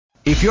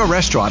If your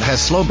restaurant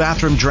has slow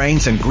bathroom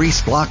drains and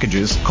grease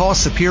blockages, call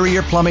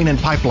Superior Plumbing and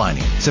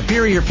Pipelining.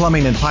 Superior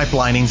Plumbing and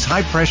Pipelining's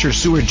high-pressure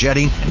sewer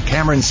jetting and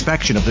camera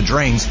inspection of the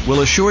drains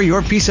will assure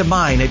your peace of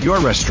mind at your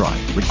restaurant.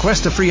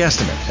 Request a free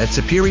estimate at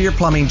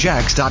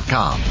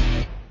SuperiorPlumbingJacks.com.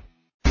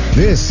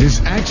 This is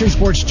Action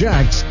Sports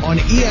Jacks on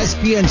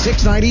ESPN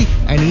 690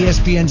 and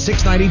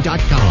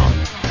ESPN690.com.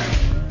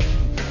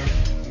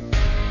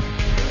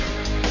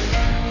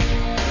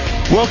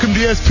 Welcome to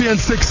ESPN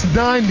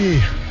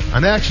 690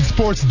 on Action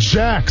Sports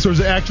Jacks, or is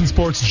it Action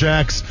Sports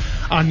Jacks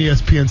on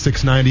ESPN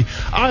 690?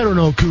 I don't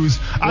know, Kuz.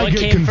 I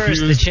get confused.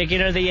 First, the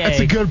chicken or the egg? That's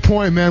a good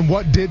point, man.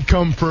 What did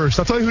come first?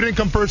 I'll tell you who didn't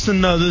come first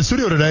in the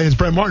studio today is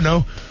Brent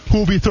Martineau, who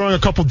will be throwing a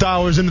couple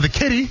dollars into the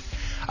kitty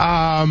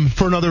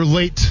for another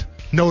late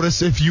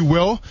notice, if you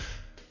will.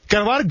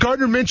 Got a lot of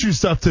Gardner Minshew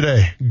stuff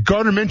today.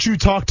 Gardner Minshew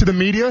talked to the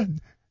media.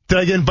 Did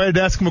I get invited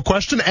to ask him a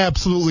question?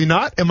 Absolutely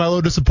not. Am I a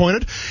little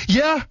disappointed?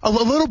 Yeah, a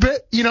little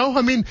bit.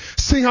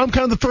 Seeing how I'm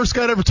kind of the first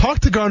guy to ever talk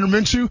to Gardner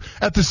Minshew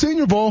at the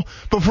Senior Bowl,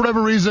 but for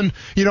whatever reason,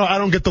 I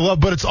don't get the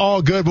love, but it's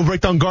all good. We'll break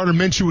down Gardner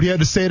Minshew, what he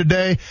had to say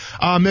today.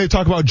 Maybe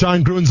talk about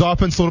John Gruden's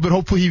offense a little bit.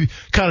 Hopefully he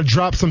kind of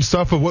dropped some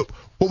stuff of what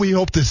we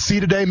hope to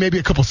see today, maybe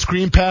a couple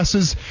screen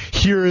passes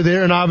here or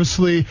there. And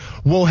obviously,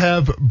 we'll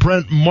have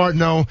Brent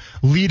Martineau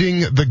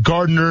leading the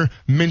Gardner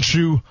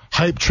Minshew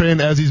hype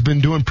train as he's been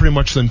doing pretty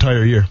much the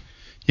entire year.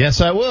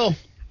 Yes, I will.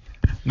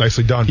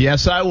 Nicely done.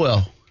 Yes, I will.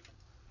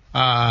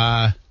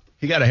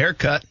 He got a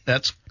haircut. I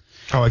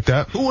like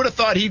that. Who would have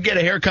thought he'd get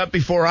a haircut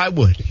before I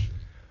would?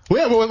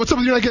 Well, yeah, what's up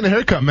with you not getting a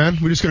haircut, man?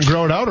 We just going to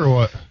grow it out or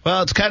what?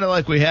 Well, it's kind of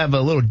like we have a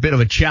little bit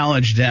of a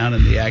challenge down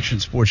in the Action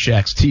Sports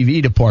Jacks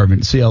TV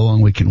department to see how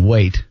long we can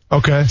wait.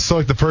 Okay, so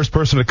like the first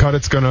person to cut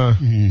it's going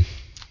to...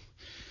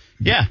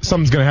 Yeah.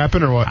 Something's going to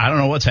happen or what? I don't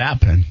know what's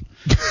happening.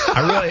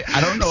 I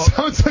don't know.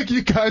 Sounds like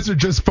you guys are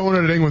just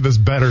phoning it in with this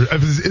bet.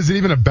 Is it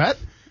even a bet?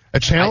 A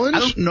challenge? I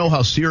don't know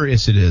how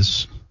serious it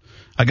is.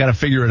 I got to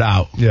figure it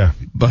out. Yeah.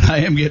 But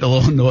I am getting a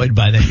little annoyed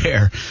by the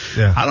hair.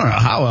 Yeah. I don't know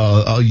how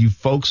all you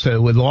folks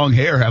with long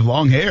hair have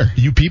long hair.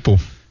 You people.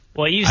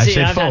 Well, you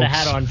see, I've had a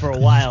hat on for a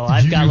while.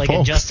 I've got like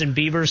a Justin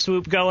Bieber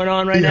swoop going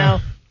on right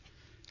now.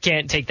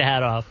 Can't take the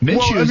hat off.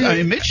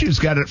 Minshew's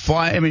got it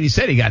flying. He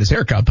said he got his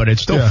hair cut, but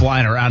it's still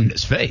flying around in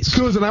his face.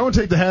 Cool, and I won't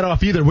take the hat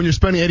off either when you're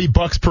spending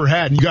 $80 per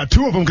hat, and you got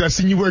two of them because I've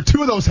seen you wear two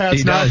of those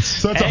hats now.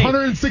 So that's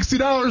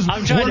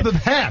 $160 worth of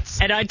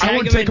hats. And I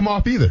wouldn't take them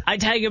off either. I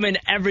tag him in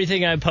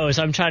everything I post.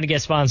 I'm trying to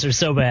get sponsors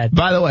so bad.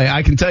 By the way,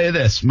 I can tell you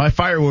this. My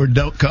firewood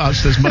don't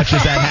cost as much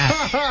as that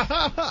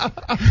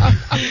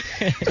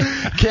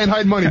hat. Can't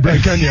hide money,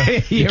 Brett, can you?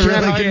 You can't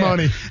really hide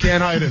money.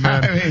 Can't hide it,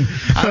 man.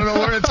 I don't know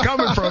where it's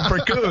coming from for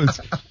Coos.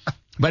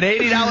 But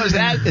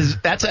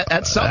 $80,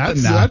 that's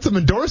something now. That's some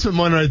endorsement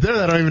money right there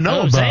that I don't even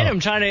know about. I'm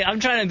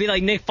trying to be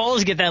like Nick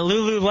Foles, get that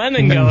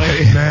Lululemon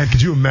going. Man,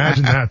 could you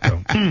imagine that,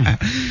 though?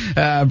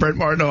 Brent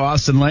Martineau,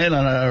 Austin Lane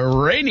on a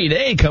rainy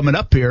day coming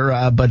up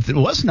here, but it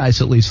was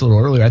nice at least a little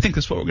earlier. I think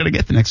that's what we're going to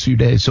get the next few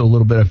days, so a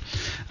little bit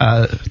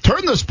of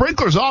turn the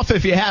sprinklers off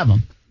if you have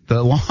them.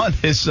 The lawn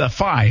is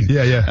fine.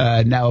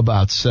 Yeah.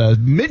 Nowabouts.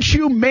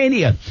 Minshew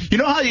Mania. You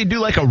know how you do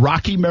like a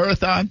Rocky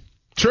marathon?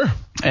 Sure.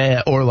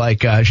 Or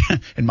like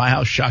in my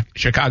house,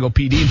 Chicago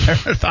PD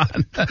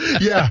marathon.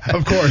 Yeah,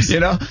 of course.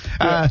 How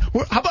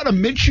about a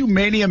Minshew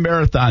Mania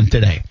marathon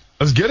today?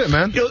 Let's get it,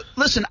 man.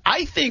 Listen,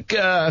 I think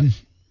we're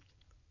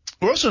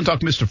also going to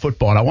talk Mr.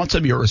 Football, and I want some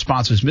of your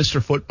responses. Mr.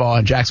 Football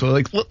and Jacksonville.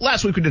 Like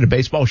last week we did a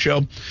baseball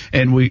show,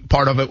 and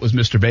part of it was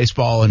Mr.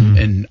 Baseball,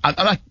 and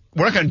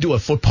we're not going to do a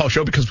football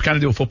show because we kind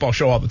of do a football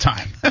show all the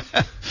time.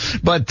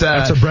 But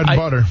that's a bread and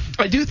butter.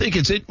 I do think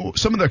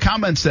some of the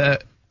comments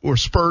that were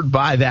spurred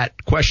by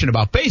that question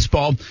about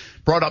baseball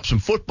brought up some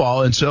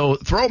football, and so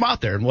throw them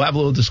out there, and we'll have a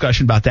little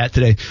discussion about that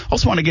today.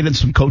 Also want to get into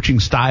some coaching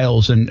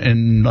styles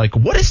and like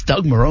what is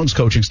Doug Marone's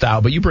coaching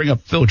style, but you bring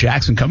up Phil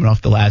Jackson coming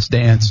off The Last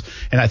Dance,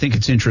 and I think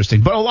it's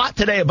interesting. But a lot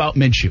today about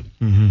Minshew.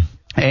 Mm-hmm.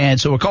 And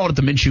so we're calling it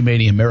the Minshew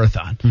Mania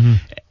Marathon. Mm-hmm.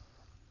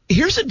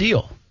 Here's the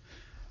deal.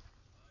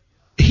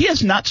 He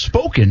has not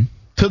spoken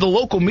to the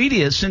local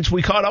media since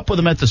we caught up with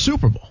him at the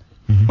Super Bowl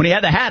when he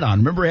had the hat on.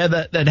 Remember he had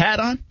that hat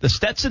on, the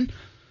Stetson?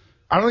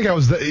 I don't think I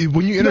was there.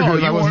 When you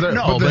interviewed him, I wasn't there.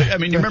 No, but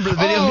you remember the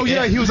video? Oh,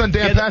 yeah, he was on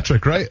Dan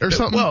Patrick, right? Or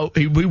something? Well,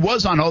 he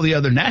was on all the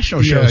other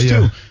national shows,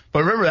 too. But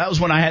remember, that was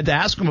when I had to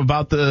ask him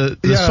about the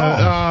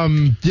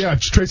song.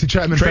 Tracy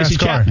Chapman.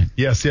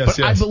 Yes. But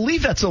I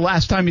believe that's the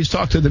last time he's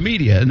talked to the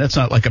media, and that's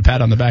not like a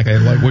pat on the back.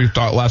 Like we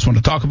thought last one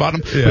to talk about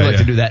him. We like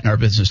to do that in our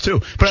business,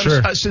 too.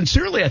 But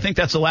sincerely, I think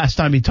that's the last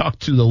time he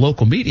talked to the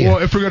local media.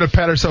 Well, if we're going to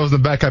pat ourselves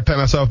in the back, I pat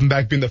myself in the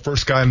back being the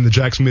first guy in the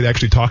Jackson media to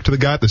actually talk to the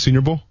guy at the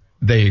Senior Bowl.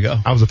 There you go.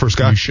 I was the first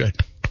guy.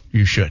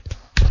 You should.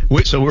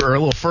 So we're a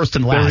little first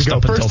and last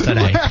up until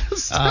today.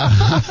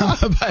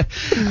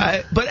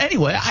 But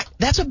anyway,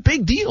 that's a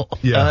big deal.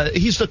 Yeah.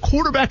 He's the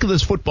quarterback of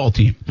this football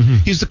team. Mm-hmm.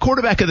 He's the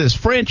quarterback of this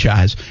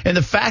franchise. And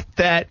the fact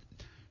that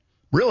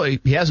really,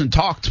 he hasn't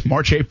talked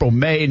March, April,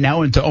 May,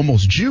 now into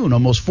almost June,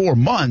 almost 4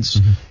 months,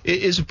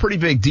 is a pretty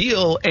big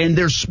deal. And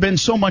there's been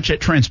so much that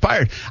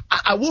transpired.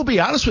 I will be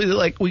honest with you,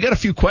 like, we got a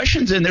few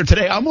questions in there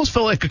today. I almost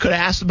felt like I could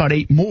have asked about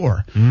 8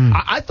 more.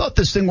 I thought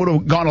this thing would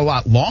have gone a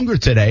lot longer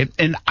today.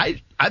 And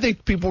I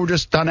think people were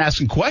just done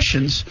asking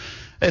questions.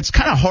 It's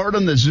kind of hard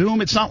on the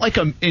Zoom. It's not like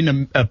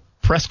in a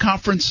press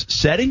conference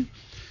setting.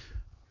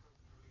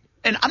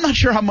 And I'm not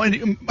sure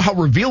how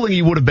revealing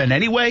he would have been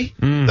anyway.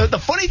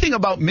 The funny thing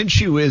about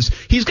Minshew is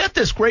he's got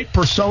this great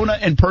persona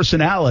and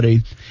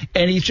personality,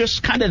 and he's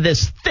just kind of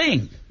this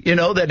thing,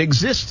 that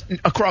exists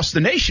across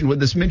the nation with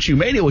this Minshew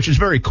mania, which is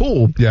very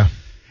cool. Yeah.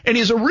 And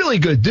he's a really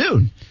good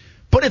dude.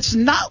 But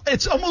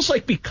it's almost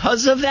like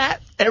because of that,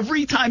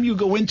 every time you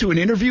go into an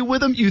interview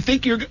with him, you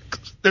think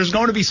there's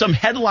going to be some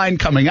headline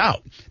coming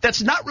out.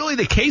 That's not really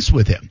the case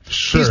with him.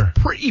 Sure.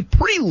 He's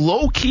pretty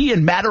low-key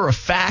and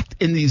matter-of-fact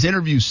in these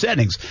interview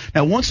settings.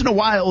 Now, once in a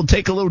while, he'll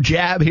take a little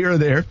jab here or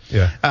there.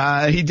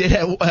 Yeah. He did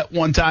at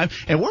one time.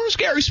 And where was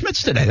Gary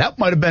Smits today? That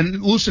might have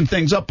been loosened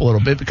things up a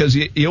little bit because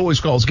he always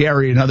calls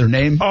Gary another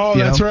name. Oh,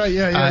 that's right.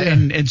 Yeah.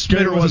 And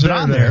Smitter wasn't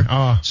on there.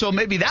 Oh. So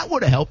maybe that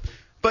would have helped.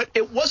 But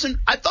it wasn't.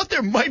 I thought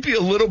there might be a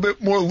little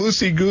bit more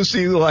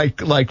loosey-goosey,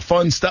 like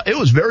fun stuff. It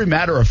was very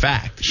matter of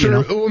fact. Sure.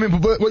 I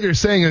mean, but what you're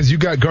saying is you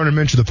got Gardner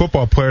Minshew, the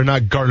football player,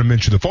 not Gardner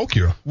Minshew, the folk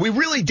hero. We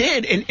really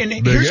did. And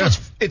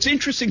here's it's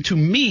interesting to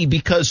me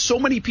because so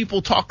many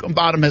people talk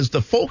about him as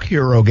the folk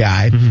hero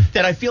guy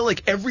that I feel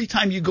like every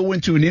time you go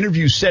into an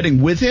interview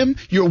setting with him,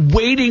 you're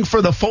waiting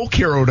for the folk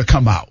hero to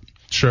come out.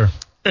 Sure.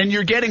 And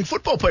you're getting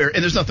football player,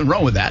 and there's nothing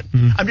wrong with that.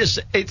 I'm just.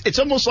 It's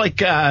almost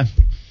like.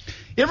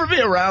 You ever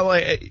be around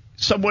like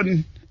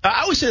someone?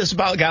 I always say this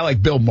about a guy like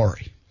Bill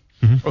Murray,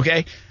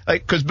 okay?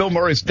 Because Bill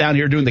Murray's down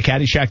here doing the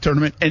Caddyshack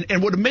tournament,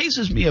 and what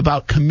amazes me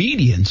about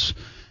comedians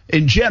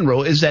in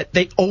general is that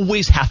they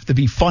always have to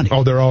be funny.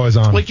 Oh, they're always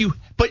on.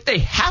 But they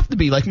have to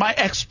be. Like my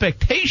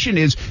expectation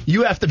is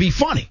you have to be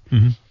funny.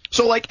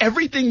 So like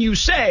everything you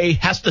say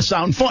has to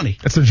sound funny.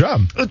 It's a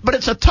job, but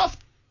it's a tough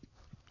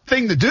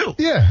thing to do.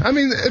 Yeah, I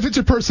mean, if it's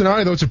your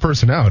personality, though, it's your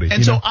personality.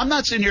 And so I'm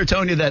not sitting here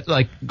telling you that,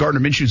 like,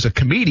 Gardner Minshew's a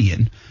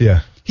comedian.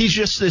 Yeah. He's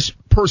just this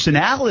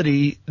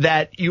personality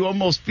that you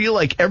almost feel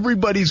like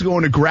everybody's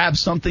going to grab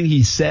something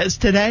he says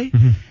today.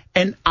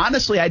 And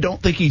honestly, I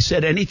don't think he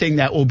said anything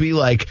that will be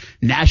like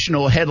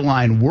national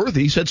headline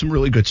worthy. He said some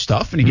really good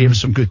stuff, and he gave us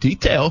some good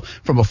detail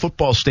from a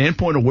football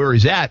standpoint of where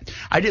he's at.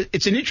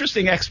 It's an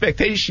interesting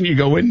expectation you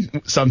go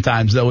in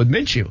sometimes, though, with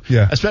Minshew,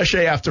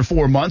 especially after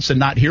 4 months and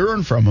not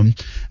hearing from him.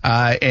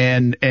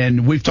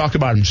 And we've talked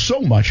about him so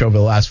much over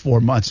the last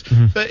 4 months.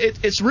 But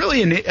it's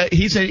really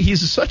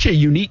he's such a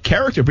unique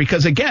character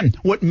because, again,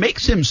 what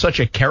makes him such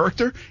a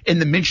character in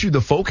the Minshew the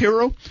folk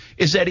hero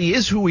is that he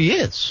is who he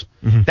is.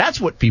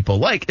 That's what people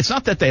like. It's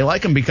not that they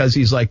like him because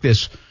he's like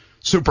this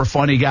super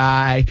funny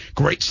guy,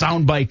 great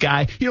soundbite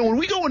guy. When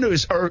we go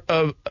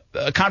into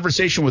a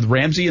conversation with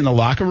Ramsey in the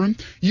locker room,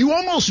 you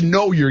almost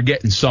know you're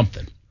getting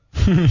something.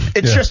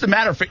 It's just a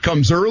matter if it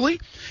comes early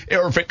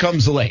or if it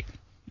comes late.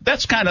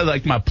 That's kind of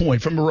like my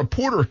point. From a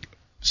reporter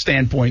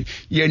standpoint,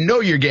 you know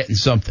you're getting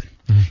something.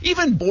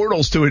 Even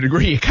Bortles, to a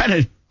degree, you kind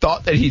of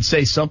thought that he'd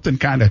say something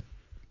kind of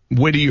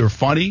witty or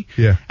funny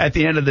at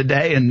the end of the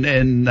day, and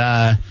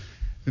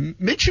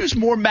Minshew's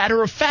more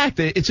matter of fact.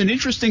 It's an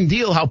interesting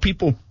deal how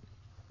people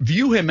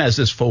view him as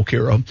this folk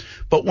hero.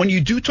 But when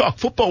you do talk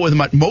football with him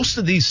at most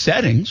of these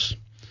settings,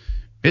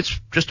 it's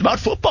just about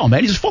football,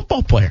 man. He's a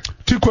football player.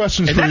 2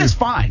 questions for you. And that is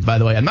fine, by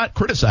the way. I'm not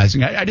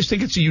criticizing. I just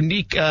think it's a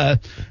unique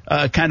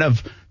kind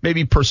of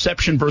maybe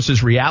perception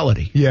versus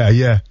reality.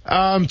 Yeah.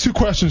 2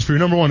 questions for you.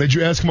 Number 1, did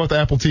you ask him about the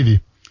Apple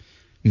TV?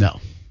 No.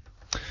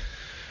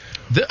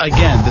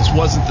 Again, this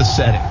wasn't the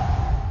setting.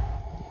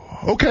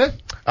 Okay.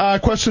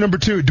 Question number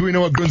 2. Do we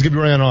know what Gruden's going to be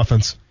running on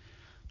offense?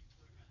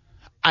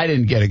 I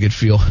didn't get a good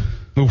feel.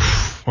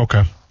 Oof.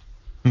 Okay.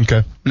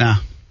 Nah.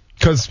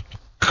 Because,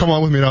 come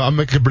along with me now. I'm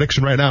making a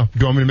prediction right now. Do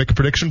you want me to make a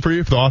prediction for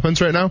you for the offense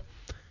right now?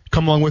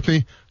 Come along with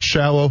me.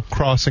 Shallow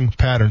crossing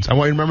patterns. I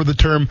want you to remember the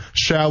term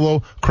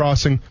shallow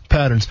crossing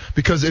patterns.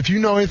 Because if you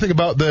know anything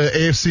about the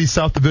AFC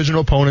South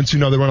Divisional opponents, you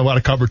know they run a lot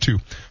of cover 2.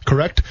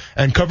 Correct?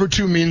 And cover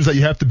 2 means that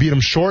you have to beat them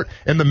short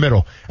in the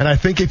middle. And I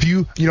think if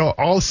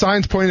all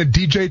signs pointing to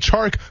DJ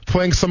Chark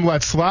playing some of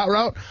that slot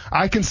route,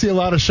 I can see a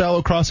lot of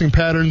shallow crossing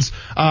patterns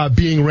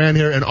being ran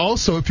here. And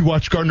also, if you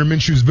watch Gardner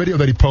Minshew's video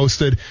that he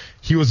posted,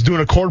 he was doing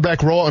a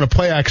quarterback roll and a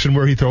play action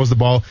where he throws the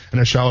ball in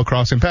a shallow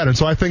crossing pattern.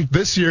 So I think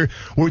this year,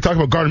 when we talk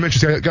about Gardner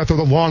Minshew, he's got to throw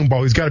the long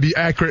ball. He's got to be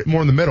accurate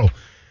more in the middle.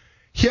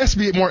 He has to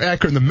be more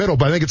accurate in the middle,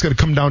 but I think it's going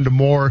to come down to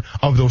more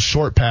of those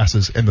short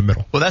passes in the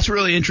middle. Well, that's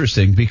really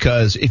interesting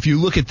because if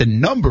you look at the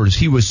numbers,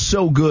 he was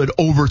so good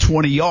over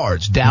 20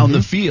 yards down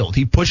the field.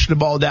 He pushed the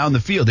ball down the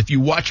field. If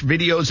you watch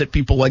videos that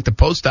people like to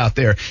post out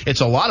there,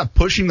 it's a lot of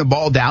pushing the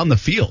ball down the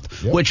field,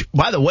 which,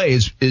 by the way,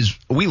 is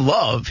we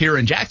love here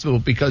in Jacksonville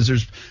because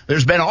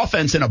there's been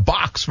offense in a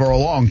box for a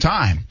long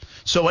time.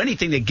 So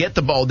anything to get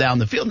the ball down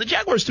the field, and the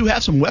Jaguars do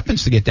have some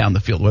weapons to get down the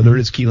field, whether it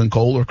is Keelan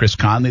Cole or Chris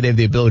Conley. They have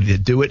the ability to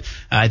do it.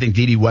 I think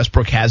Dede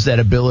Westbrook has that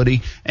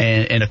ability,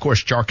 and of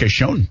course, Chark has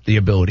shown the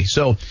ability.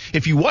 So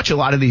if you watch a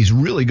lot of these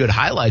really good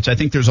highlights, I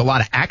think there's a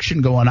lot of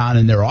action going on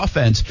in their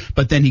offense,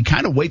 but then he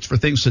kind of waits for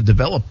things to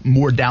develop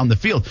more down the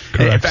field.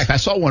 Correct. In fact, I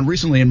saw one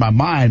recently in my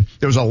mind.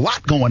 There was a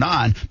lot going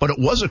on, but it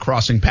was a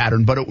crossing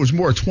pattern, but it was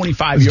more a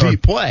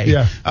 25-yard play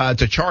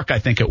to Chark, I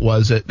think it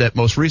was, that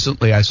most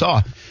recently I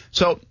saw.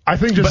 So I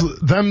think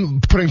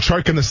them putting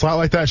Chark in the slot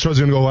like that shows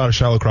you're going to go a lot of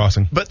shallow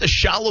crossing. But the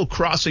shallow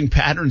crossing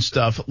pattern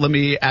stuff, let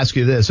me ask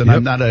you this, and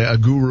I'm not a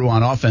guru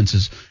on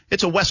offenses.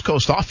 It's a West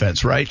Coast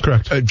offense, right?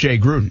 Correct. Jay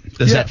Gruden.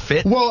 Does that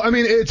fit? Well, I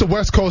mean, it's a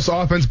West Coast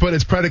offense, but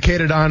it's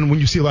predicated on when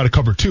you see a lot of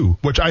cover two,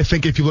 which I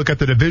think if you look at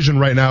the division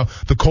right now,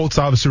 the Colts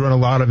obviously run a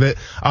lot of it.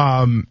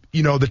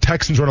 The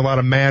Texans run a lot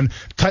of man.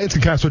 Titans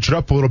can kind of switch it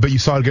up a little bit. You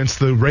saw it against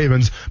the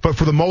Ravens. But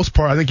for the most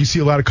part, I think you see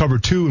a lot of cover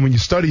two, and when you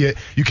study it,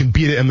 you can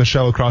beat it in the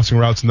shallow crossing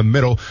routes in the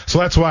middle. So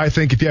that's why I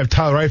think if you have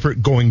Tyler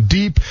Eifert going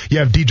deep, you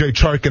have DJ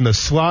Chark in the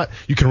slot,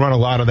 you can run a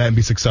lot of that and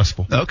be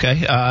successful. Okay.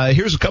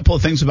 Here's a couple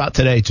of things about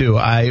today, too.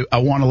 I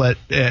want to let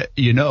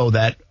you know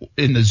that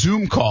in the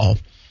Zoom call,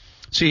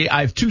 see,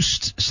 I have two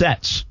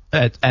sets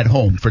at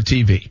home for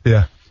TV.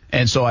 Yeah.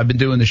 And so I've been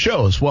doing the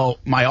shows. Well,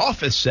 my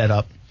office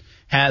setup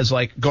has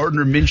like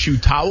Gardner Minshew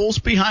towels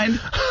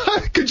behind.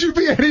 Could you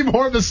be any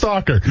more of a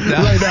stalker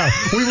right now?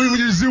 We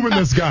just zooming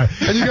this guy,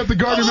 and you got the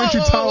Gardner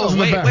Minshew towels in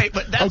the back. Wait,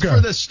 but that's for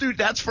the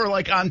that's for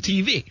like on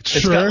TV.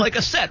 It's got like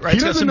a set, right? He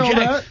doesn't know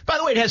that. By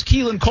the way, it has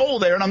Keelan Cole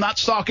there, and I'm not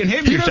stalking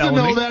him. He doesn't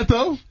know that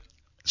though.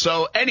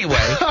 So anyway,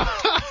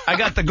 I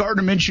got the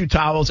Gardner Minshew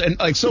towels, and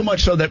like so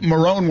much so that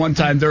Marone one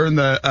time during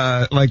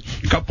the like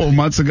a couple of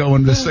months ago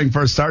when this thing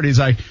first started, he's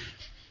like,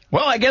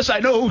 well, I guess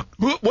I know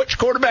which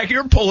quarterback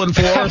you're pulling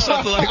for or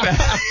something like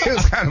that. It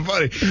was kind of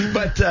funny.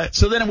 But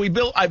so then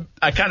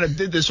I kind of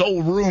did this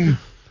whole room.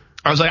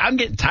 I was like, I'm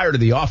getting tired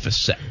of the office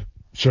set.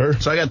 Sure.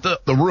 So I got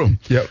the room.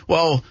 Yep.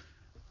 Well,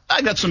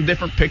 I got some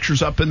different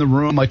pictures up in the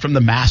room, like from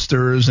the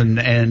Masters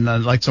and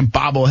like some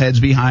bobbleheads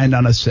behind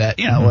on a set,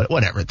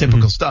 whatever,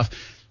 typical stuff.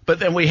 But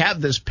then we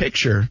have this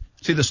picture.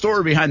 See the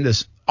story behind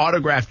this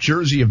autographed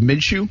jersey of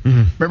Minshew?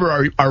 Remember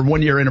our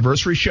 1-year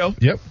anniversary show?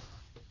 Yep.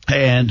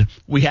 And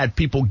we had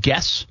people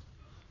guess.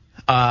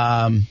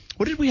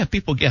 What did we have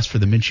people guess for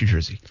the Minshew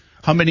jersey?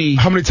 How many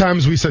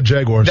times we said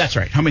Jaguars? That's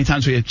right. How many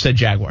times we had said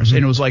Jaguars?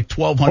 And it was like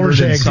 1,200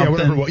 and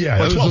something.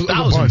 Yeah,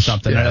 12,000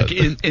 something like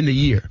in the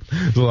year.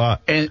 It's a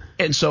lot. And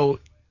so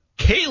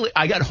Kaylee,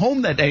 I got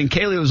home that day, and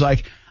Kaylee was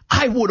like,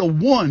 I would have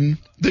won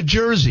the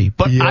jersey,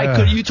 but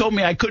you told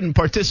me I couldn't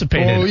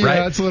participate in it, right?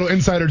 That's a little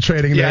insider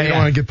trading there. You don't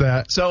want to get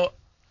that. So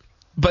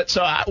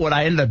what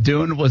I ended up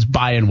doing was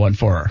buying one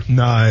for her.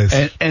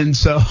 Nice. And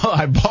so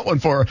I bought one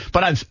for her,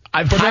 but I've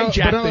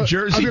hijacked the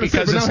jersey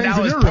because it's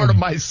now part of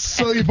my.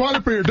 So you bought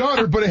it for your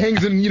daughter, but it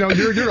hangs in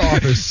your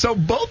office. So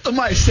both of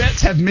my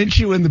sets have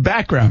Minshew in the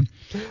background.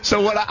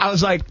 So I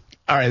was like,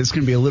 all right, this is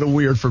going to be a little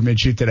weird for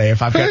Minshew today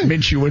if I've got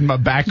Minshew in my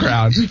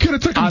background. You could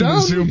have took him down on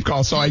the Zoom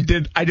call, so I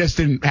just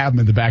didn't have him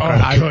in the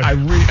background. I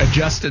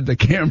readjusted the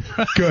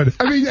camera. Good.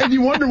 I mean, and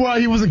you wonder why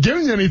he wasn't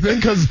giving you anything,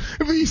 because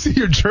if you see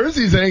your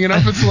jerseys hanging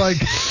up, it's like,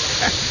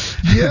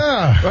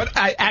 yeah. But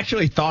I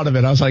actually thought of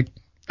it. I was like,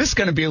 this is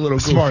going to be a little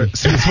goofy.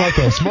 Smart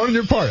though. Smart on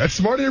your part. That's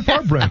smart on your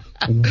part, Brent.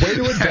 Way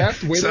to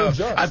adapt. Way to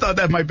adjust. I thought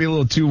that might be a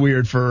little too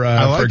weird for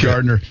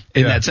Gardner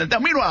in that sense. Now,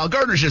 meanwhile,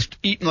 Gardner's just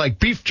eating like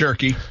beef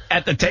jerky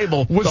at the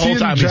table the whole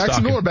time he's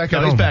talking. Or back at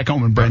home? He's back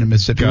home in Brandon,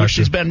 Mississippi, which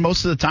he's been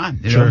most of the time.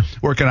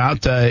 Working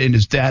out in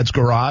his dad's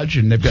garage,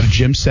 and they've got a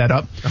gym set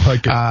up. I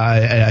like it.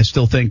 I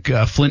still think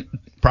Flint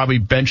probably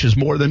benches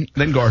more than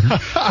Gardner.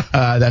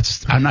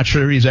 I'm not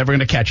sure he's ever going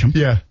to catch him.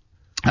 Yeah.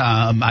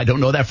 I don't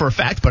know that for a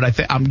fact, but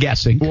I'm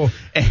guessing. Well,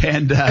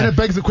 and it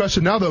begs the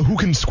question now, though, who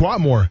can squat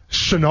more,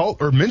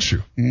 Shenault or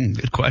Minshew?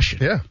 Good question.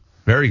 Yeah.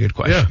 Very good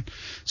question. Yeah.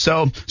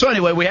 So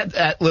anyway, we had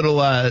that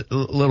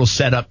little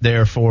setup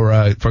there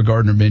for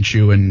Gardner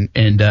Minshew, and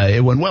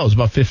it went well. It was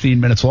about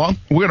 15 minutes long.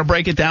 We're going to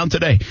break it down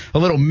today. A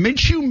little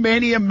Minshew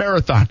Mania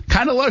marathon,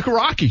 kind of like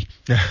Rocky.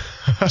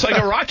 It's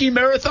like a Rocky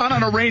marathon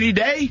on a rainy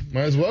day.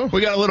 Might as well. We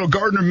got a little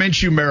Gardner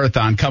Minshew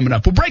marathon coming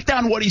up. We'll break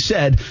down what he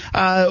said,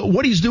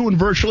 what he's doing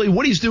virtually,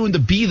 what he's doing to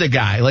be the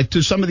guy, like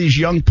to some of these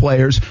young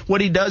players, what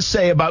he does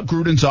say about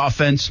Gruden's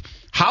offense,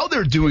 how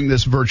they're doing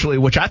this virtually,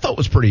 which I thought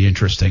was pretty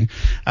interesting,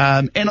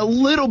 and a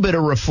little bit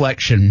of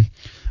reflection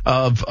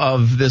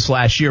of this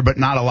last year, but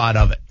not a lot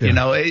of it.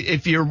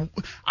 Yeah.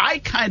 I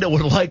kind of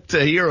would like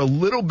to hear a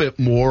little bit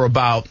more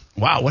about,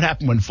 wow, what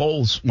happened when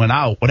Foles went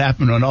out? What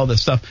happened when all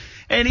this stuff?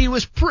 And he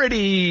was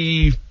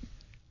pretty,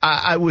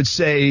 I would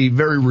say,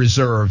 very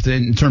reserved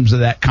in terms of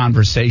that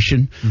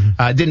conversation.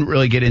 Didn't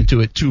really get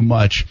into it too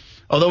much,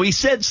 although he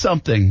said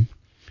something.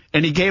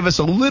 And he gave us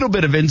a little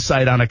bit of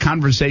insight on a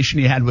conversation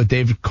he had with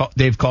Dave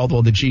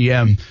Caldwell, the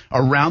GM,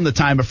 around the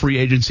time of free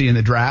agency and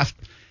the draft.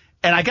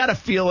 And I got a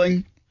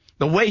feeling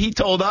the way he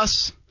told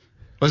us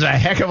was a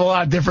heck of a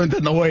lot different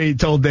than the way he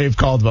told Dave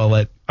Caldwell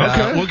it.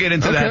 Okay. We'll get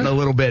into that in a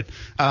little bit.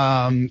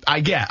 I'm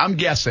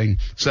guessing.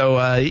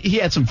 So he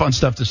had some fun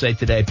stuff to say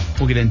today.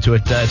 We'll get into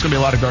it. It's going to be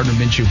a lot of Gardner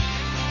Minshew.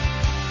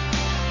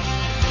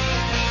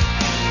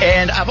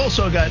 And I've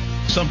also got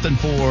something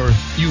for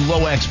you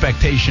low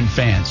expectation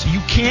fans.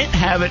 You can't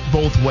have it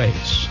both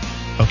ways.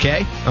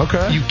 Okay?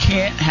 Okay. You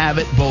can't have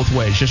it both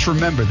ways. Just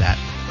remember that.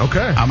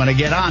 Okay. I'm going to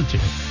get on to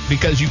it.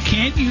 Because you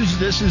can't use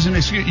this as an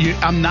excuse.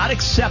 I'm not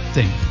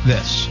accepting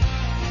this.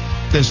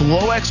 This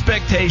low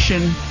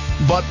expectation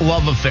but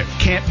love affair.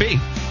 Can't be.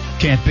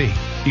 Can't be.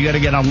 You got to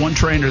get on one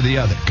train or the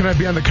other. Can I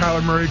be on the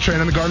Kyler Murray train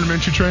and the Gardner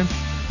Minshew train?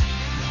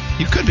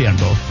 You could be on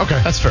both.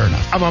 Okay. That's fair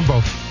enough. I'm on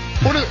both.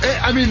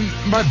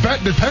 My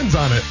bet depends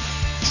on it.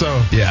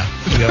 So yeah,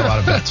 we got a lot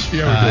of bets.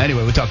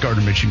 Anyway, we'll talk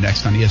Gardner Minshew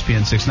next on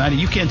ESPN 690.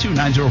 You can too,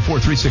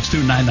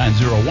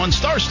 904-362-9901.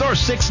 Star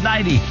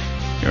 690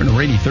 here on a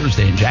rainy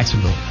Thursday in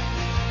Jacksonville.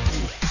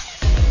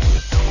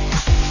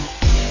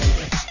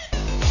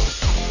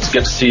 It's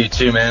good to see you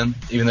too, man.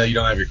 Even though you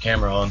don't have your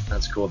camera on,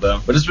 that's cool though.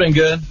 But it's been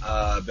good.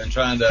 I've been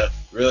trying to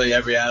really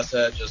every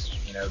asset, just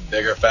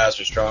bigger,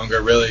 faster,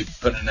 stronger. Really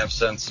putting an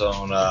emphasis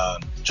on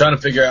trying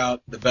to figure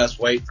out the best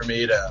weight for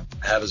me to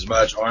have as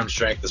much arm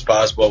strength as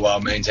possible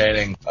while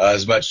maintaining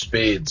as much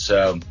speed.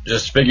 So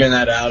just figuring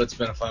that out. It's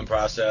been a fun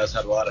process.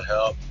 Had a lot of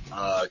help.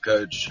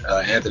 Coach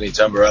Anthony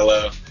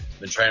Tamburello.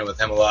 Been training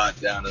with him a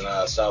lot down in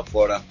South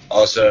Florida.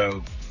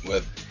 Also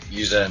with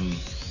using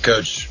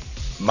Coach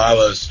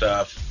Milo's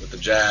stuff with the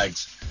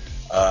Jags,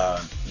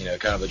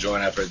 kind of a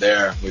joint effort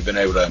there. We've been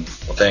able to,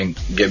 I think,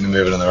 get me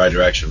moving in the right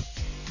direction.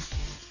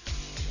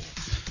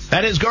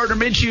 That is Gardner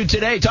Minshew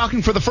today,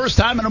 talking for the first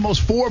time in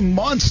almost 4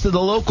 months to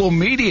the local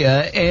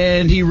media,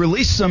 and he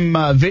released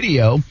some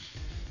video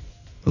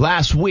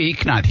last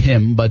week. Not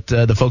him, but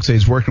the folks that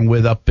he's working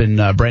with up in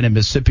Brandon,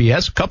 Mississippi. He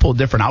has a couple of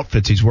different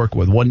outfits he's working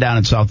with, one down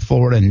in South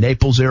Florida and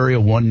Naples area,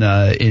 one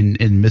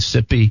in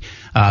Mississippi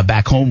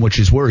back home, which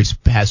is where he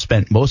has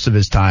spent most of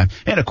his time,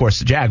 and, of course,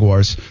 the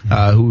Jaguars,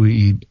 who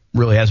he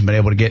really hasn't been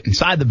able to get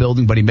inside the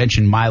building, but he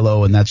mentioned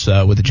Milo, and that's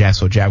with the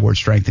Jacksonville Jaguars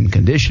Strength and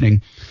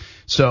Conditioning.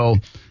 So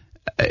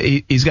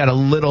he's got a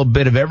little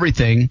bit of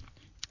everything,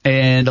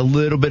 and a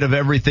little bit of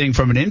everything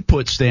from an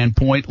input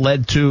standpoint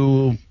led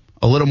to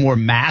a little more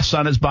mass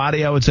on his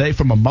body, I would say,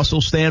 from a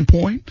muscle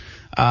standpoint.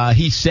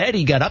 He said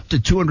he got up to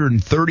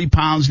 230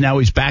 pounds. Now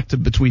he's back to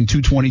between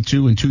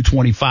 222 and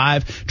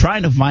 225,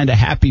 trying to find a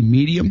happy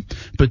medium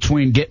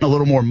between getting a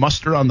little more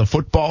muster on the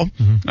football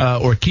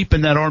or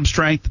keeping that arm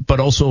strength, but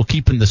also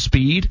keeping the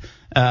speed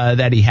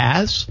that he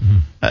has.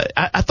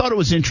 I thought it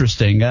was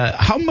interesting.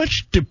 How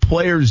much do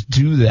players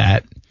do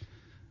that?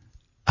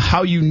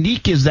 How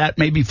unique is that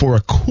maybe for a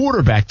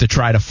quarterback to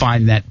try to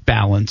find that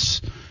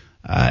balance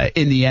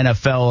in the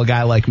NFL, a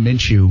guy like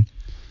Minshew,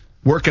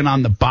 working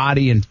on the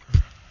body and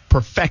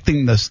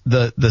perfecting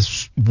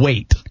the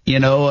weight,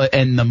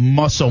 and the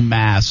muscle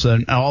mass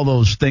and all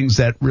those things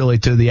that really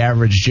to the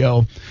average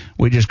Joe,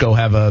 we just go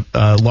have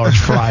a large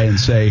fry and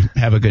say,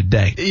 have a good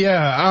day.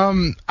 Yeah.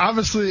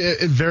 Obviously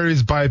it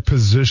varies by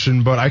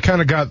position, but I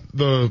kind of got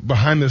the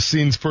behind the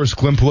scenes first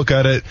glimpse look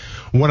at it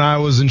when I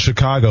was in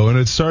Chicago, and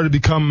it started to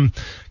become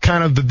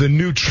kind of the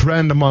new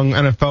trend among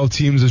NFL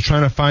teams is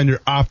trying to find your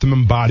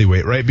optimum body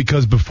weight, right?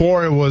 Because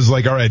before it was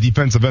like, all right,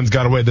 defensive end's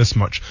got to weigh this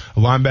much, a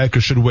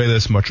linebacker should weigh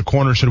this much, a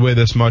corner should weigh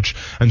this much,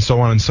 and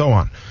so on and so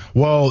on.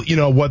 Well,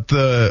 what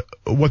the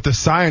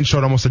science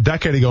showed almost a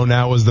decade ago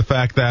now was the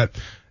fact that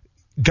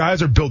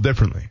guys are built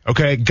differently,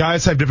 okay?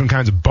 Guys have different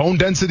kinds of bone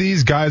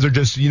densities. Guys are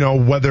just,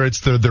 whether it's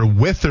their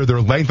width or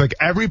their length, like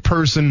every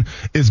person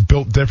is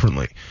built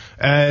differently.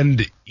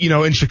 And,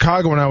 in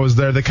Chicago when I was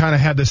there, they kind of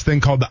had this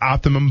thing called the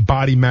Optimum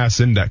Body Mass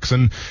Index.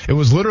 And it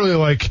was literally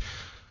like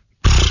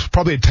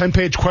probably a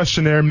 10-page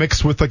questionnaire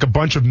mixed with like a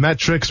bunch of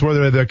metrics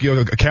where a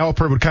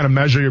caliper would kind of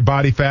measure your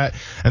body fat,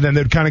 and then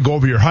they'd kind of go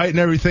over your height and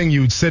everything.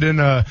 You would sit in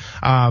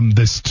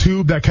this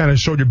tube that kind of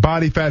showed your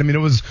body fat. I mean, it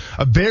was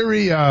a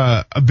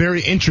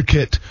very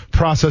intricate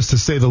process to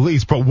say the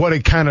least, but what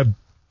it kind of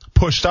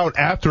pushed out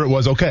after it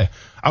was, okay,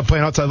 I'm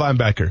playing outside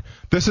linebacker.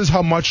 This is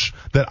how much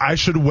that I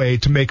should weigh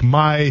to make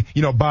my,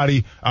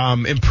 body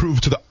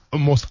improve to the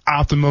most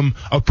optimum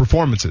of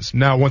performances.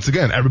 Now, once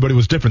again, everybody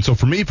was different. So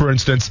for me, for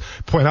instance,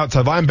 playing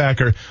outside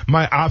linebacker,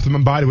 my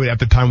optimum body weight at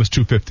the time was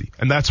 250.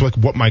 And that's like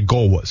what my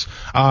goal was.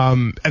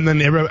 And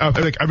then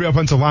every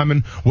offensive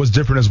lineman was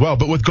different as well.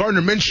 But with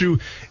Gardner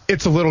Minshew,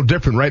 it's a little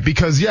different, right?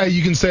 Because, yeah,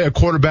 you can say a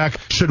quarterback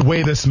should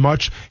weigh this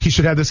much. He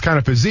should have this kind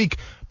of physique.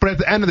 But at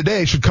the end of the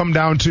day, it should come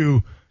down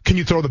to, can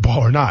you throw the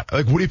ball or not?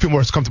 Like, what do you feel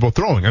most comfortable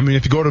throwing? I mean,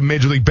 if you go to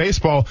Major League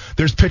Baseball,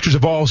 there's pictures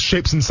of all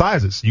shapes and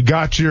sizes. You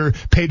got your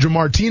Pedro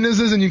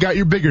Martinez's and you got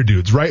your bigger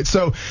dudes, right?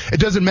 So it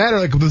doesn't matter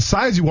like the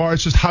size you are,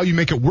 it's just how you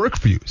make it work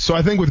for you. So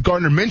I think with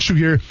Gardner Minshew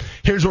here,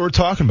 here's what we're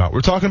talking about.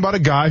 We're talking about a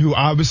guy who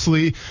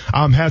obviously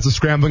has a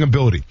scrambling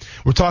ability.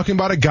 We're talking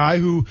about a guy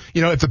who,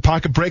 if the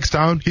pocket breaks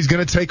down, he's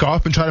going to take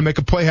off and try to make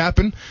a play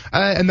happen,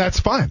 and that's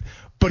fine.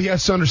 But he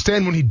has to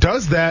understand when he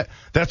does that,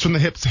 that's when the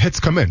hits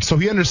come in. So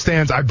he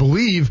understands, I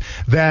believe,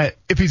 that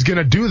if he's going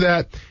to do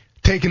that,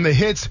 taking the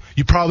hits,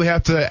 you probably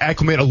have to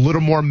acclimate a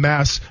little more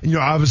mass,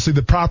 obviously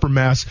the proper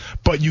mass,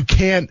 but you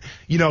can't,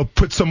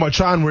 put so much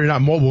on where you're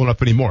not mobile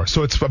enough anymore.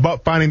 So it's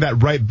about finding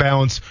that right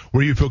balance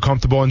where you feel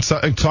comfortable. And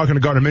talking to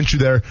Gardner Minshew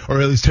there, or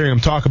at least hearing him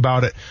talk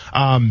about it,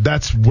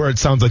 that's where it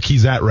sounds like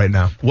he's at right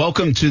now.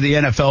 Welcome to the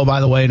NFL,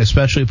 by the way, and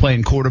especially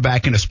playing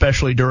quarterback, and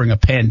especially during a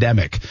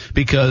pandemic,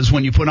 because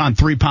when you put on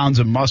 3 pounds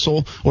of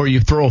muscle or you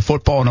throw a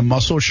football in a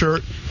muscle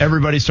shirt,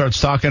 everybody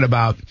starts talking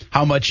about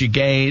how much you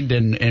gained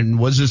and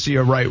was this the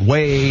right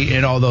way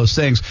and all those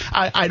things.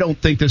 I don't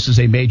think this is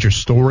a major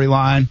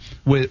storyline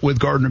with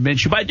Gardner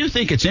Minshew, but I do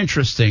think it's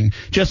interesting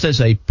just as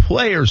a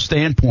player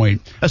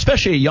standpoint,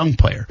 especially a young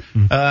player,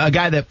 a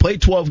guy that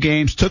played 12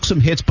 games, took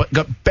some hits, but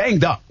got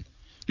banged up.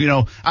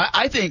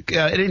 I think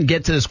I didn't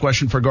get to this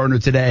question for Gardner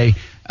today.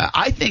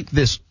 I think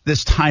this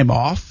time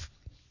off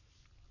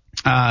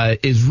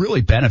is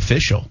really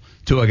beneficial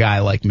to a guy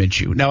like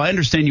Minshew. Now, I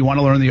understand you want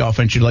to learn the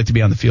offense, you'd like to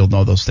be on the field and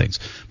all those things,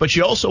 but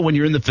you also, when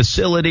you're in the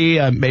facility,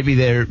 maybe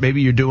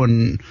you're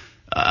doing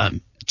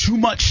too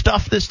much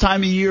stuff this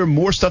time of year,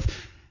 more stuff.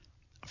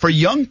 For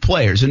young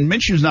players, and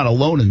Minshew's not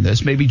alone in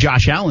this, maybe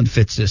Josh Allen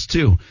fits this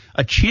too,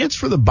 a chance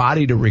for the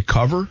body to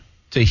recover,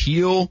 to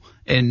heal,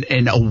 and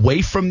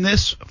away from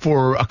this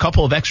for a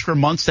couple of extra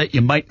months that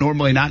you might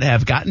normally not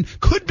have gotten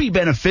could be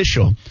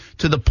beneficial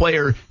to the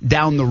player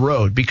down the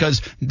road,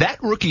 because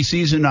that rookie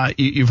season,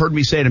 you've heard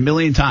me say it a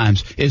million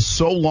times, is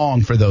so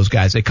long for those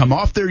guys. They come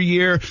off their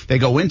year, they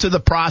go into the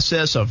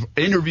process of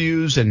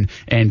interviews and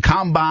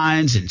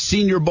combines and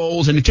senior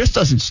bowls, and it just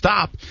doesn't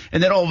stop.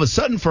 And then all of a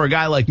sudden, for a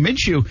guy like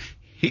Minshew,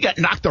 he got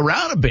knocked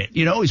around a bit.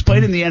 He's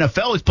played in the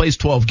NFL. He's plays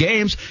 12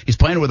 games. He's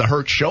playing with a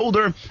hurt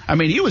shoulder. I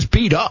mean, he was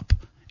beat up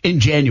in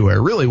January,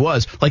 really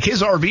was. Like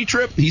his RV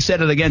trip, he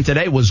said it again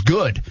today, was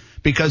good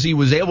because he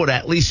was able to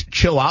at least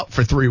chill out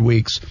for 3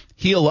 weeks,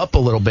 heal up a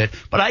little bit.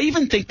 But I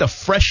even think the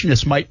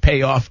freshness might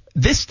pay off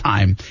this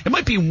time. It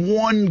might be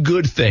one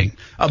good thing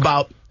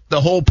about the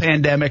whole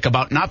pandemic,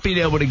 about not being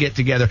able to get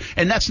together.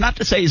 And that's not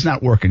to say he's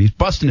not working. He's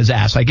busting his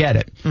ass. I get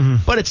it.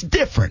 But it's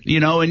different,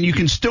 and you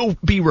can still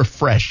be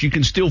refreshed. You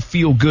can still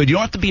feel good. You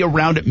don't have to be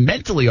around it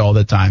mentally all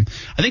the time.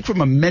 I think from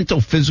a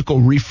mental,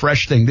 physical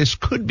refresh thing, this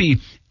could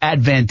be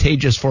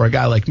advantageous for a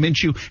guy like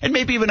Minshew and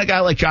maybe even a guy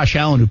like Josh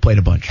Allen who played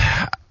a bunch.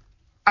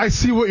 I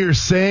see what you're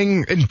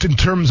saying in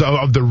terms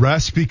of the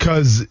rest,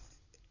 because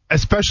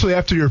especially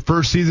after your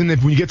first season,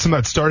 when you get some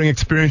of that starting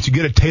experience, you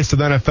get a taste of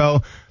the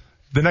NFL,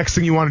 the next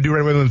thing you want to do right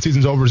away when the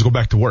season's over is go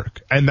back to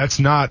work. And that's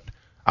not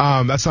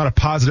a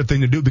positive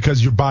thing to do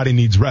because your body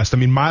needs rest. I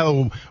mean,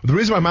 the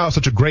reason why Milo's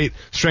such a great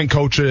strength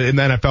coach in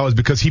the NFL is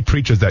because he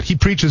preaches that. He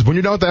preaches when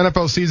you're done with the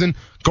NFL season,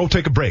 go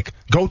take a break.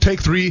 Go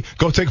take 3,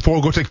 go take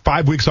 4, go take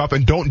 5 weeks off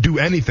and don't do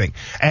anything.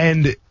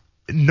 And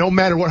no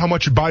matter how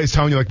much your body's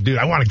telling you, like, dude,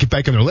 I want to get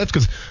back in their lifts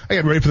because I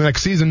get ready for the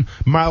next season,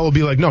 Milo will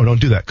be like, no, don't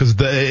do that because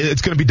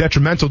it's going to be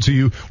detrimental to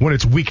you when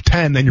it's week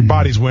 10 and your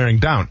body's wearing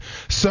down.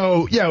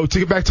 So, yeah, to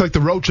get back to like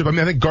the road trip, I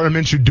mean, I think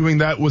Gardner Minshew doing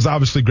that was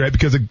obviously great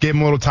because it gave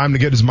him a little time to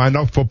get his mind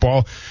off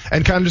football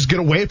and kind of just get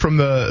away from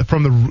the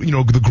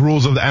the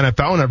gruels of the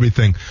NFL and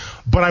everything.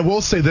 But I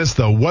will say this,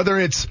 though, whether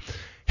it's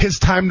his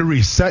time to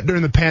reset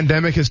during the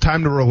pandemic, his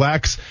time to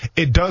relax,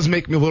 it does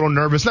make me a little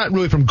nervous, not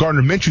really from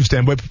Gardner Minshew's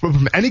standpoint, but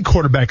from any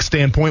quarterback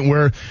standpoint,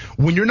 where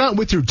when you're not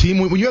with your team,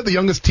 when you have the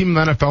youngest team in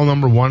the NFL,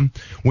 number one,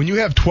 when you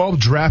have 12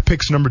 draft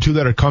picks, number two,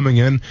 that are coming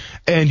in,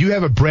 and you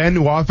have a brand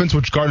new offense,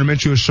 which Gardner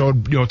Minshew has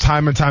showed,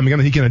 time and time again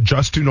that he can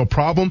adjust to, no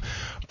problem.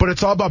 But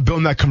it's all about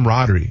building that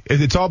camaraderie.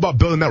 It's all about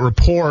building that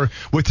rapport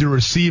with your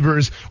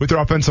receivers, with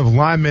your offensive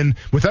linemen,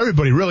 with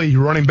everybody, really,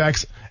 your running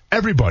backs,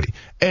 everybody.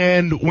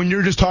 And when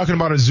you're just talking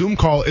about a Zoom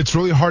call, it's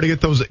really hard to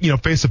get those,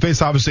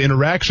 face-to-face, obviously,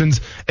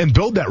 interactions and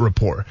build that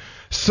rapport.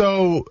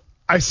 So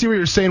I see what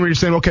you're saying,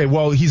 okay,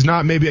 well, he's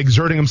not maybe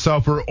exerting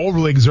himself or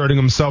overly exerting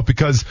himself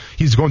because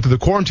he's going through the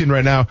quarantine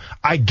right now.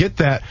 I get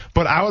that,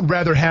 but I would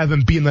rather have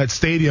him be in that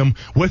stadium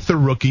with the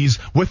rookies,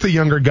 with the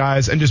younger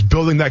guys, and just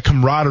building that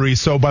camaraderie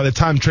so by the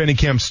time training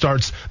camp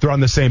starts, they're on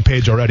the same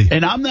page already.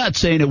 And I'm not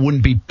saying it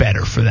wouldn't be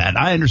better for that.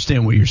 I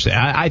understand what you're saying.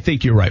 I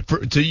think you're right.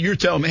 You're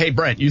telling me, hey,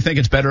 Brent, you think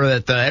it's better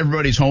that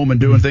everybody's home and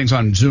doing things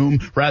on Zoom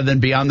rather than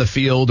be on the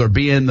field or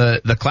be in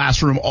the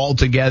classroom all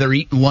together,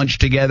 eating lunch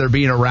together,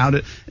 being around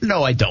it?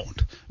 No, I don't.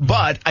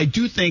 But I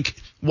do think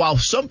while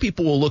some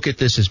people will look at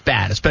this as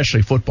bad,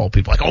 especially football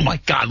people, like, oh, my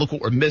God, look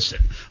what we're missing.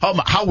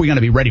 How are we going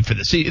to be ready for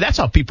this? See, that's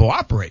how people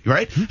operate,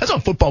 right? That's how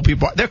football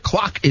people are. Their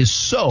clock is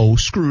so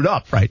screwed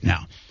up right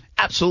now.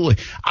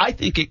 Absolutely. I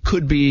think it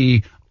could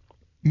be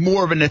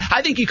more of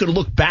I think you could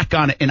look back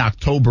on it in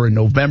October and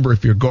November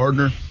if you're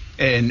Gardner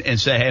and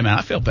say, hey, man,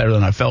 I feel better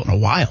than I felt in a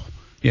while.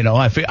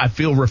 I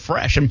feel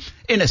refreshed. And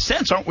in a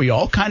sense, aren't we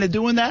all kind of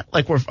doing that?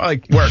 Like we're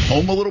at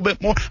home a little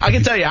bit more. I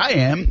can tell you I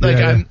am.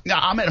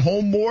 I'm at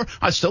home more.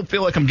 I still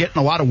feel like I'm getting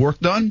a lot of work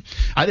done.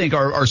 I think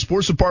our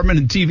sports department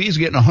and TV is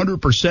getting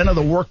 100% of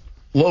the work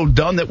load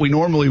done that we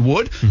normally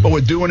would, but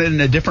we're doing it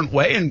in a different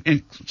way.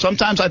 And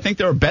sometimes I think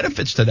there are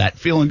benefits to that,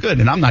 feeling good.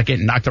 And I'm not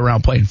getting knocked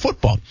around playing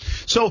football.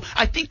 So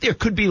I think there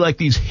could be like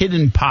these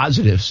hidden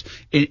positives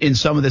in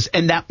some of this,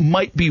 and that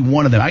might be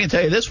one of them. I can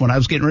tell you this, when I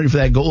was getting ready for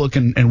that Golic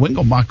and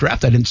Wingo mock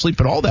draft, I didn't sleep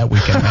at all that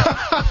weekend.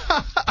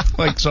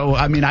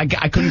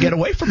 I couldn't get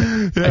away from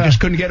it. Yeah. I just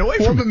couldn't get away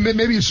from it.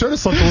 Maybe you should have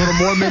slept a little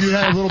more. Maybe you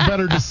had a little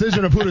better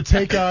decision of who to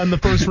take in the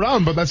first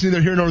round, but that's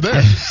neither here nor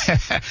there.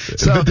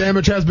 So the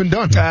damage has been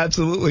done.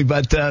 Absolutely.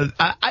 But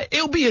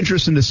it'll be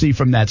interesting to see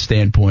from that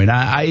standpoint.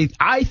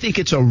 I think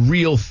it's a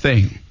real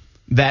thing,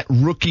 that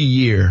rookie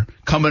year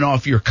coming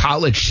off your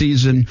college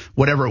season,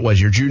 whatever it was,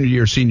 your junior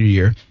year, senior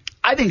year.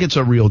 I think it's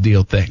a real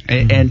deal thing.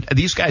 And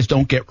these guys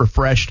don't get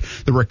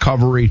refreshed, the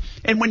recovery.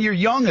 And when you're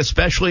young,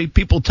 especially,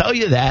 people tell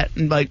you that.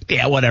 And like,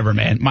 yeah, whatever,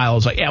 man.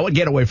 Miles like, yeah, well,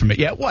 get away from it.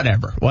 Yeah,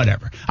 whatever.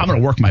 I'm going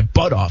to work my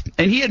butt off.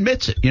 And he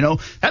admits it.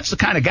 That's the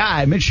kind of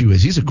guy Minshew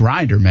is. He's a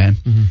grinder, man.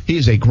 He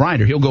is a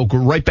grinder. He'll go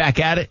right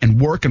back at it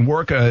and work and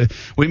work.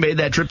 We made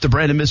that trip to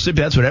Brandon,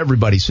 Mississippi. That's what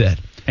everybody said.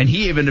 And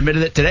he even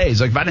admitted it today.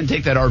 He's like, if I didn't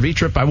take that RV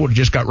trip, I would have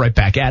just got right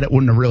back at it.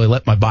 Wouldn't have really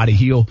let my body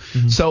heal.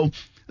 So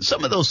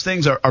some of those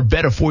things are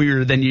better for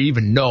you than you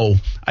even know,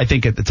 I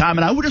think, at the time.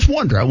 And I would just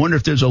wonder. I wonder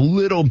if there's a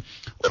little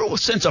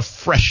sense of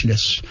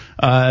freshness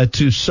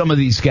to some of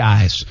these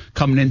guys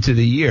coming into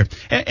the year.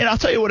 And I'll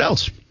tell you what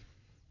else.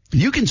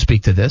 You can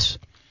speak to this.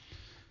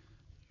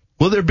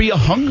 Will there be a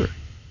hunger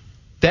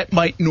that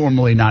might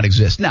normally not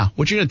exist? Now,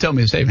 what you're going to tell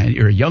me is, hey, man,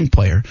 you're a young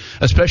player,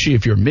 especially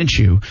if you're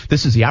Minshew.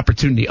 This is the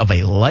opportunity of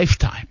a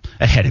lifetime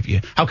ahead of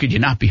you. How could you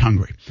not be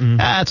hungry?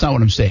 That's not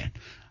what I'm saying.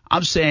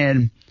 I'm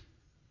saying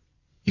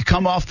you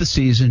come off the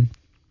season,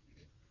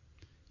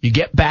 you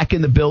get back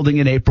in the building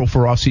in April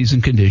for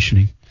off-season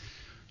conditioning,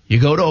 you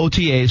go to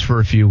OTAs for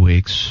a few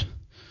weeks,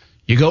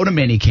 you go to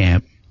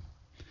minicamp,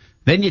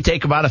 then you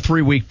take about a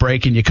 3-week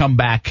break and you come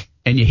back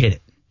and you hit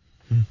it.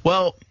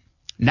 Well,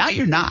 now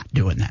you're not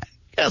doing that.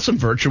 You got some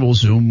virtual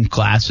Zoom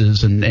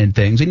classes and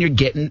things, and you're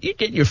getting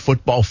your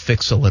football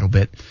fix a little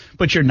bit,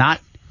 but you're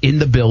not in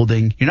the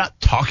building. You're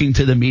not talking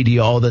to the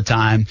media all the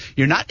time.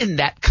 You're not in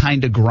that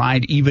kind of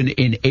grind even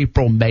in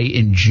April, May,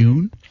 and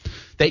June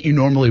that you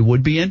normally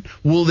would be in.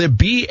 Will there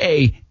be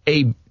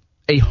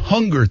a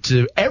hunger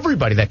to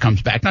everybody that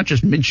comes back, not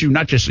just Minshew,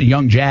 not just the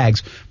young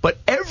Jags, but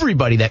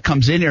everybody that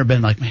comes in here and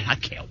been like, man, I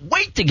can't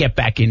wait to get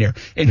back in there.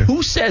 And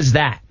who says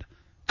that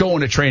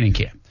going to training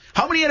camp?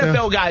 How many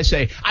NFL guys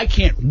say, I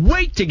can't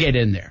wait to get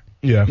in there?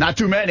 Yeah. Not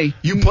too many.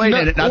 You played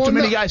in it. Not too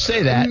many guys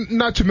say that.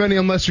 Not too many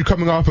unless you're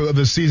coming off of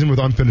the season with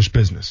unfinished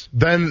business.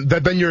 Then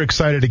you're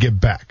excited to get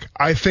back.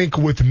 I think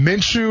with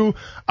Minshew,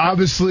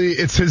 obviously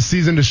it's his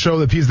season to show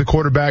that he's the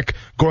quarterback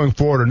going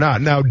forward or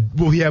not. Now,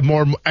 will he have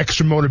more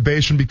extra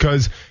motivation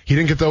because he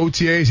didn't get the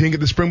OTAs, he didn't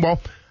get the spring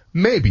ball?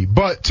 Maybe.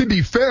 But to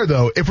be fair,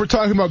 though, if we're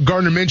talking about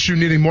Gardner Minshew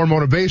needing more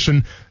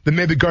motivation, then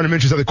maybe Gardner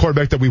Minshew's not the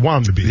quarterback that we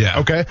want him to be.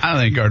 Yeah. Okay? I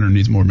don't think Gardner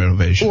needs more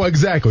motivation. Well,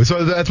 exactly.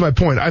 So that's my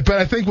point. But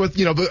I think with,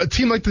 a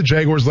team like the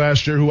Jaguars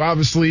last year, who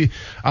obviously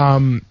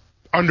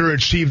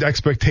underachieved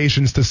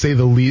expectations, to say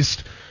the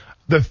least,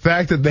 the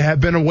fact that they have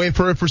been away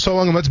for so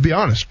long, and let's be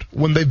honest,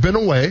 when they've been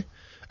away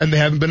and they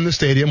haven't been in the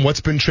stadium,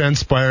 what's been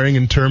transpiring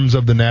in terms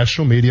of the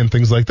national media and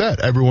things like that?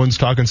 Everyone's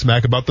talking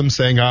smack about them,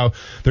 saying how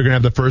they're going to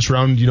have the first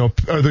round, or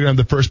they're going to have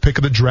the first pick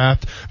of the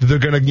draft, that they're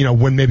going to,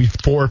 win maybe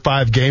 4 or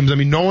 5 games. I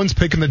mean, no one's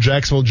picking the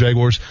Jacksonville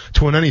Jaguars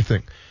to win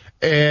anything.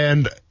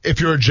 And if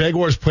you're a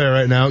Jaguars player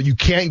right now, you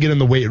can't get in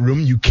the weight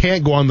room. You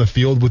can't go on the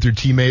field with your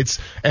teammates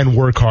and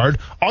work hard.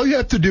 All you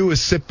have to do is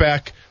sit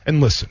back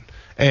and listen.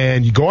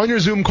 And you go on your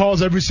Zoom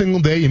calls every single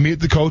day. You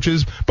meet the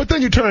coaches. But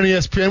then you turn on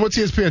ESPN. What's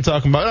ESPN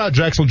talking about?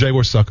 Jacksonville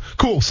Jaguars suck.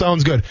 Cool.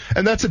 Sounds good.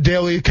 And that's a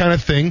daily kind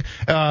of thing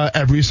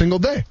every single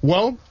day.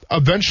 Well,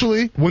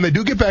 eventually, when they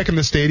do get back in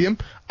the stadium,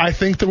 I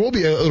think there will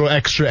be a little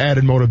extra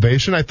added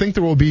motivation. I think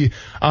there will be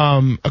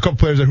a couple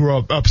players who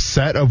are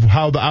upset of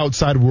how the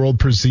outside world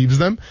perceives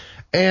them.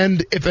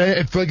 And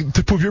if like,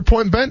 to prove your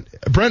point, Brent,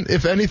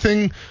 if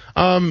anything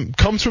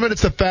comes from it,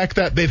 it's the fact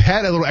that they've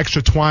had a little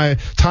extra time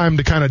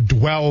to kind of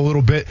dwell a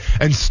little bit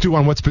and stew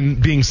on what's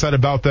been being said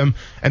about them.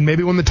 And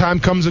maybe when the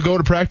time comes to go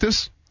to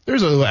practice,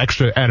 there's a little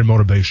extra added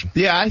motivation.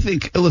 Yeah, I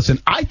think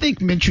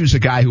Minshew's a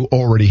guy who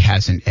already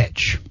has an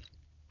edge,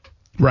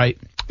 right?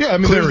 Yeah, I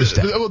mean,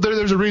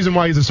 there's a reason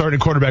why he's a starting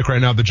quarterback right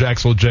now at the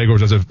Jacksonville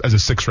Jaguars as a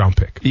 6th-round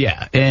pick.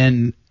 Yeah,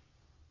 and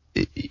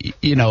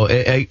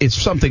it's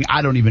something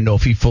I don't even know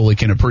if he fully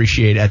can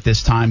appreciate at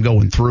this time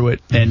going through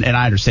it. And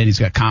I understand he's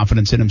got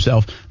confidence in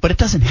himself, but it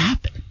doesn't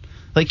happen.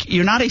 Like,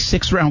 you're not a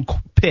 6th-round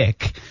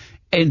pick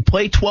and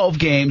play 12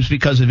 games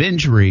because of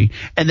injury,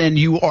 and then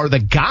you are the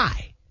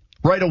guy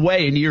right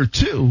away in year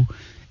 2,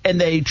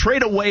 and they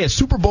trade away a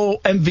Super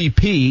Bowl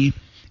MVP,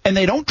 and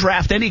they don't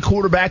draft any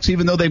quarterbacks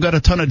even though they've got a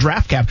ton of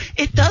draft cap.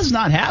 It does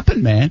not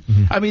happen, man.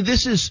 Mm-hmm. I mean,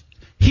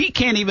 he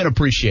can't even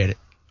appreciate it,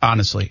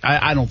 honestly.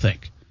 I don't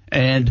think.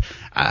 And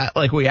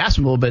like we asked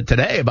him a little bit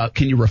today about,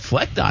 can you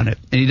reflect on it?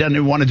 And he doesn't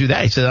even want to do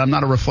that. He said, I'm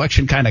not a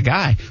reflection kind of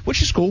guy,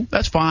 which is cool.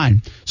 That's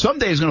fine.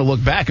 Someday he's going to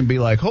look back and be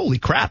like, holy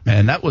crap,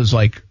 man, that was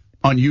like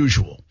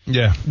unusual.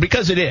 Yeah.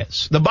 Because it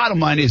is. The bottom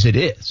line is it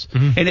is.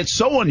 Mm-hmm. And it's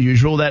so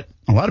unusual that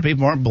a lot of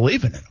people aren't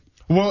believing in it.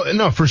 Well,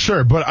 no, for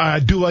sure. But I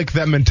do like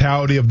that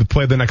mentality of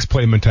the next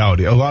play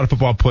mentality. A lot of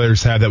football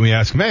players have that when you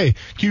ask them, hey,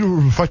 can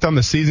you reflect on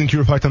the season? Can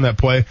you reflect on that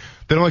play?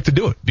 They don't like to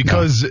do it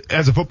because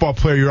as a football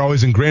player, you're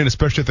always ingrained,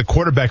 especially at the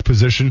quarterback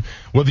position.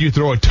 Whether you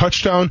throw a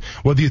touchdown,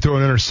 whether you throw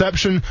an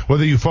interception,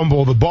 whether you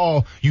fumble the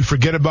ball, you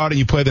forget about it and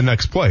you play the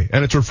next play.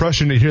 And it's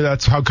refreshing to hear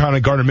that's how kind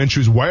of Gardner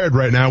Minshew's wired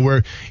right now,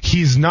 where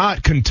he's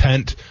not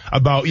content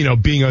about,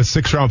 being a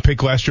 6th-round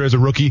pick last year as a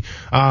rookie.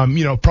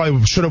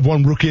 Probably should have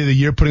won Rookie of the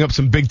Year, putting up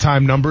some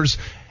big-time numbers,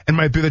 and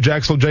might be the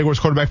Jacksonville Jaguars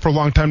quarterback for a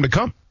long time to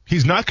come.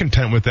 He's not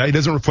content with that. He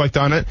doesn't reflect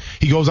on it.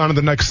 He goes on to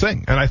the next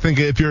thing. And I think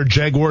if you're a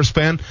Jaguars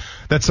fan,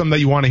 that's something that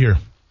you want to hear.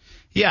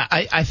 Yeah,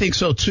 I think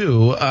so,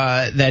 too.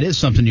 That is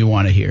something you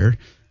want to hear.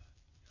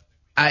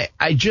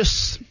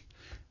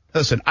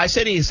 Listen, I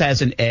said he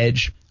has an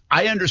edge.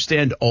 I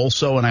understand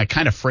also, and I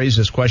kind of phrased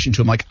this question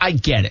to him, like, I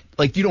get it.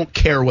 Like, you don't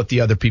care what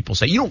the other people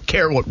say. You don't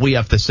care what we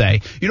have to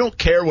say. You don't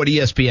care what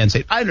ESPN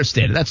says. I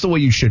understand it. That's the way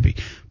you should be.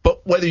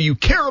 But whether you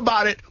care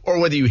about it or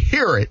whether you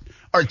hear it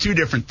are two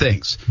different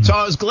things. Mm-hmm. So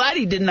I was glad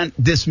he didn't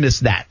dismiss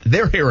that.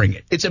 They're hearing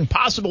it. It's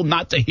impossible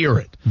not to hear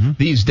it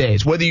these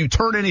days. Whether you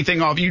turn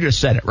anything off, you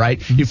just said it, right?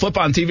 Mm-hmm. You flip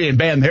on TV and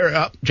bam, they're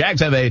up.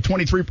 Jags have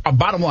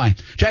bottom line,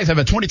 Jags have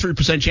a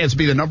 23% chance to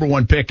be the number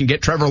 1 pick and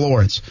get Trevor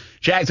Lawrence.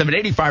 Jags have an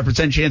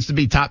 85% chance to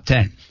be top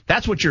 10.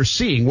 That's what you're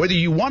seeing. Whether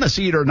you want to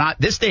see it or not,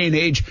 this day and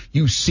age,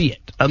 you see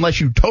it.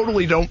 Unless you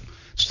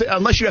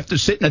have to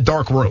sit in a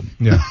dark room.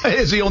 Yeah.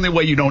 It's the only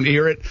way you don't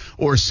hear it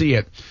or see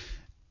it.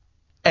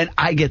 And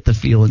I get the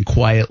feeling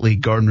quietly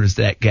Gardner's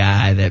that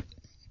guy that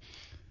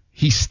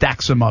he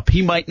stacks them up.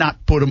 He might not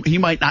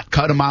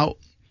cut them out.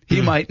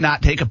 He might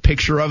not take a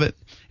picture of it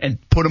and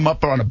put them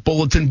up on a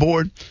bulletin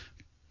board.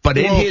 But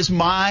in his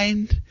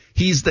mind,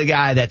 he's the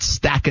guy that's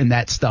stacking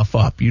that stuff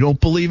up. You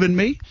don't believe in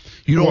me?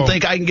 You don't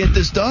think I can get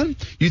this done?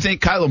 You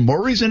think Kyler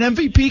Murray's an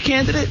MVP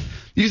candidate?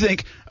 You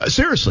think,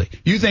 seriously,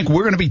 you think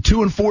we're going to be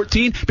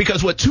 2-14?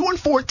 Because what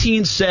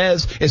 2-14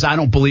 says is I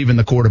don't believe in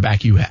the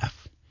quarterback you have.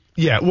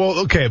 Yeah,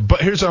 well, okay,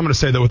 but here's what I'm going to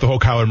say, though, with the whole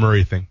Kyler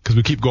Murray thing, because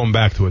we keep going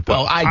back to it,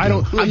 though. Well,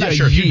 I'm not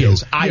sure he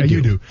is.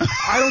 You do.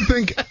 I don't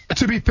think,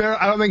 to be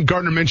fair, I don't think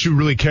Gardner Minshew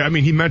really cares. I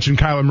mean, he mentioned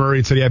Kyler Murray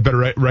and said he had a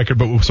better record,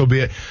 but so be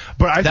it.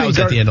 But I think was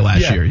at the end of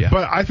last year, yeah.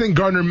 But I think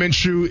Gardner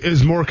Minshew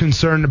is more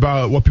concerned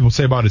about what people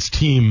say about his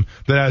team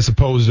than as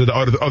opposed to the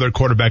other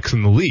quarterbacks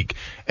in the league.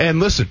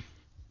 And listen,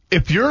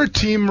 if you're a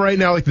team right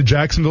now like the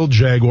Jacksonville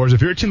Jaguars,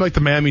 if you're a team like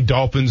the Miami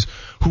Dolphins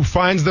who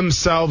finds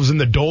themselves in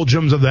the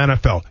doldrums of the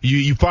NFL,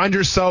 you find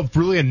yourself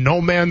really in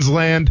no man's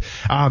land,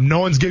 no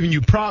one's giving you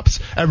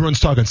props, everyone's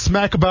talking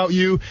smack about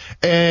you,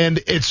 and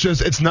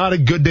it's not a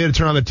good day to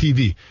turn on the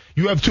TV.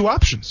 You have two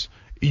options.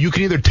 You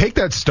can either take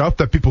that stuff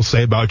that people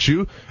say about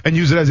you and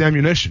use it as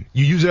ammunition.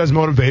 You use it as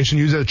motivation,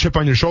 use it as a chip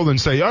on your shoulder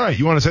and say, all right,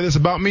 you want to say this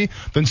about me?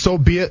 Then so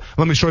be it.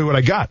 Let me show you what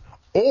I got.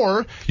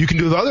 Or you can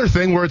do the other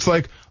thing where it's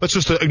like, let's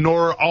just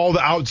ignore all the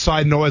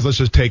outside noise. Let's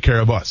just take care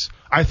of us.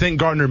 I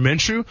think Gardner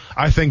Minshew,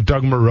 I think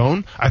Doug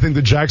Marrone, I think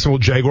the Jacksonville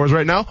Jaguars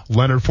right now,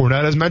 Leonard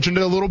Fournette has mentioned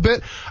it a little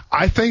bit.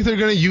 I think they're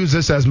going to use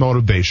this as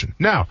motivation.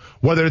 Now,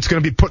 whether it's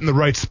going to be put in the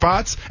right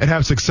spots and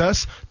have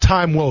success,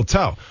 time will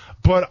tell.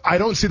 But I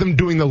don't see them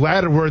doing the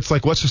latter where it's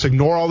like, let's just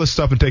ignore all this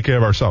stuff and take care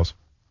of ourselves.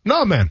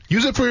 No, man.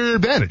 Use it for your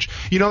advantage.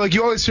 You know, like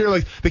you always hear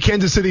like the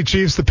Kansas City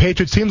Chiefs, the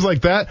Patriots, teams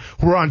like that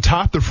who are on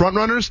top, the front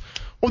runners.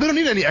 Well, they don't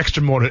need any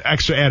extra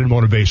added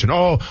motivation.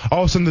 Oh,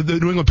 all of a sudden the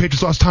New England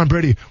Patriots lost Tom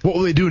Brady. What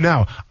will they do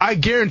now? I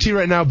guarantee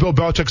right now Bill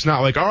Belichick's not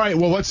like, all right,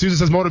 well, let's use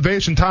this as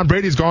motivation. Tom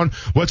Brady's gone.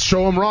 Let's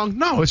show him wrong.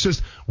 No, it's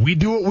just we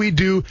do what we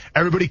do.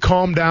 Everybody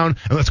calm down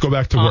and let's go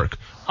back to work.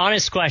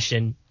 Honest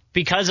question.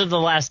 Because of The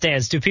Last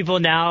Dance, do people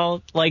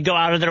now like go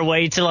out of their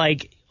way to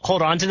like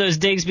hold on to those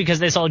digs because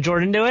they saw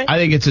Jordan do it? I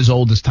think it's as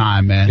old as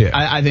time, man. Yeah.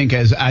 I think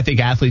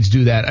athletes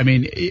do that. I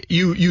mean,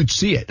 you'd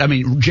see it. I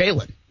mean,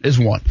 Jalen is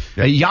one.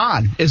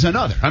 Jan is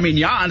another. I mean,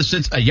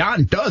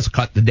 Jan does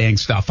cut the dang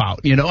stuff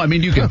out. You know, I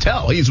mean, you can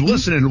tell he's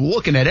listening and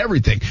looking at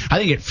everything. I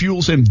think it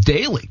fuels him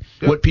daily.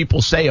 Yeah. What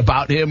people say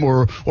about him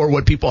or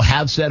what people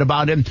have said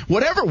about him,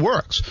 whatever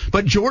works.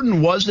 But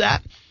Jordan was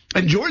that.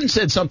 And Jordan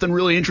said something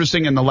really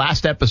interesting in the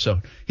last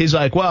episode. He's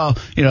like, well,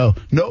 you know,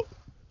 no.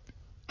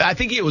 I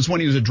think it was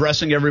when he was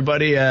addressing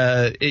everybody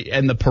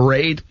in the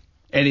parade,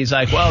 and he's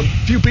like, well,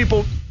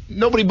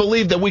 nobody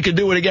believed that we could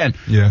do it again.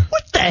 Yeah.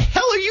 What the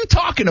hell are you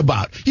talking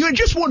about? You had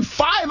just won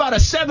 5 out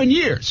of 7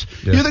 years.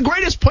 Yeah. You're the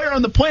greatest player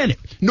on the planet.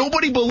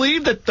 Nobody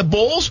believed that the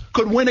Bulls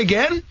could win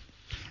again?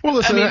 Well,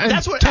 listen, I mean,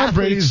 that's what Tom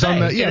Brady's done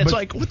that. Yeah, and it's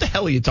like, what the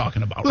hell are you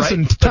talking about?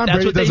 Listen, right? Tom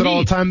Brady does it all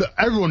the time.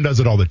 Everyone does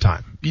it all the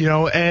time. You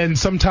know, and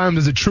sometimes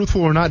is it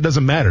truthful or not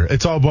doesn't matter.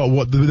 It's all about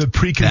what the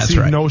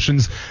preconceived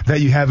notions that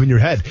you have in your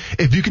head.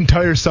 If you can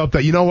tell yourself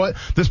that, you know what,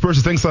 this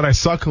person thinks that I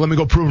suck, let me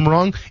go prove them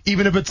wrong,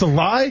 even if it's a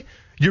lie,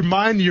 your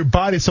mind and your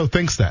body so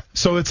thinks that.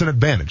 So it's an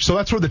advantage. So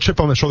that's where the chip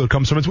on the shoulder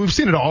comes from. We've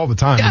seen it all the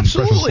time. Yeah,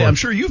 absolutely. I'm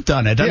sure you've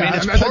done it. I mean,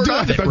 it's part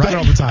of it, right? I've done it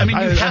all the time. I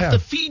mean, you have to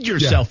feed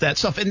yourself that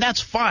stuff, and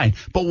that's fine.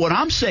 But what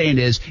I'm saying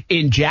is,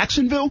 in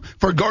Jacksonville,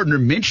 for Gardner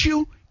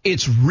Minshew,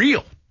 it's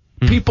real.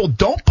 People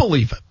don't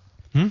believe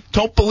it.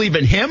 Don't believe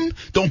in him.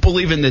 Don't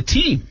believe in the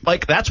team.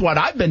 Like, that's what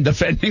I've been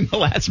defending the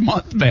last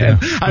month, man.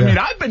 I mean,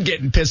 I've been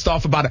getting pissed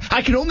off about it.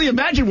 I can only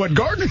imagine what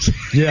Gardner's.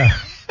 Yeah.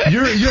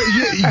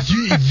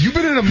 You've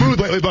been in a mood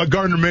lately about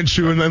Gardner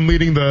Minshew and then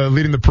leading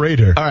the parade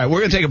here. All right, we're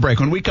gonna take a break.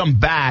 When we come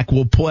back,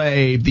 we'll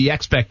play the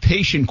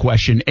expectation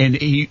question. And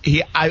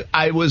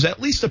I was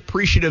at least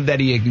appreciative that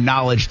he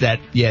acknowledged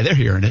that, yeah, they're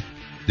hearing it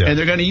and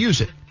they're gonna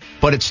use it,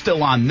 but it's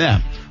still on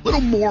them. A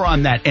little more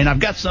on that, and I've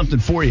got something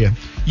for you.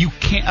 You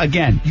can't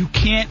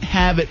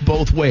have it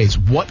both ways.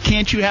 What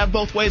can't you have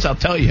both ways? I'll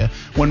tell you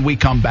when we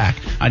come back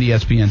on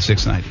ESPN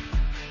 690.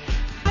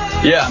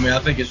 Yeah, I mean, I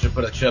think it should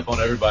put a chip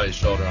on everybody's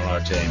shoulder on our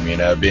team,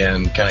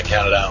 being kind of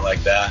counted out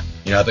like that.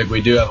 I think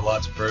we do have a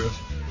lot to prove,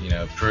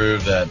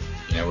 prove that,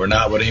 we're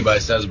not what anybody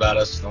says about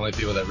us. The only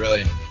people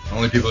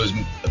whose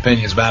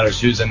opinions matter is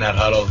who's in that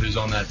huddle, who's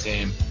on that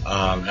team.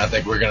 And I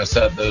think we're going to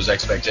set those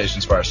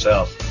expectations for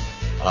ourselves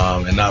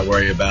and not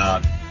worry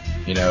about,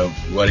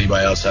 what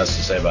anybody else has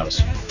to say about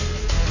us.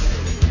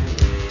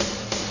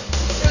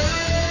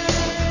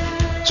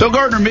 So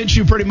Gardner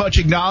Minshew pretty much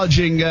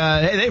acknowledging,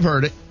 hey, they've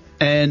heard it.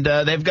 And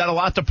they've got a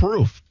lot to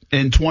prove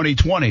in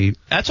 2020.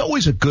 That's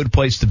always a good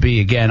place to be.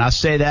 Again, I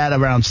say that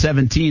around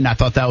 17. I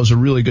thought that was a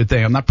really good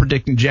thing. I'm not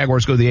predicting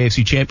Jaguars go to the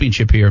AFC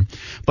Championship here,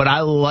 but I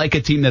like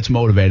a team that's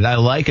motivated. I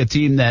like a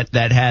team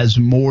that has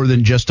more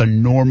than just a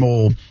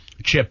normal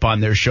chip on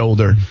their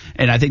shoulder.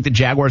 And I think the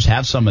Jaguars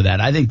have some of that.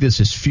 I think this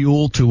is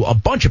fuel to a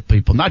bunch of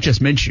people, not just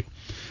Minshew.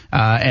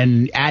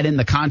 And add in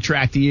the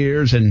contract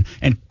years, and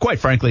quite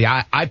frankly,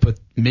 I put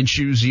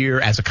Minshew's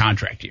year as a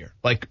contract year.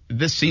 Like,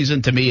 this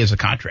season to me is a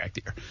contract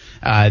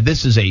year.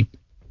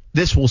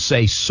 This will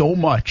say so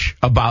much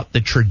about the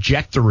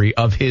trajectory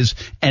of his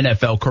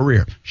NFL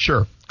career.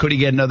 Sure, could he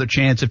get another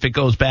chance if it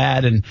goes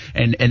bad and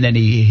then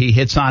he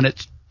hits on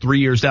it 3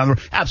 years down the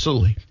road?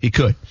 Absolutely, he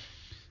could.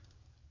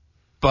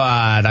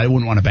 But I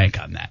wouldn't want to bank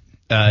on that.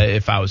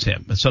 If I was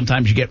him. But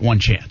sometimes you get one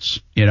chance,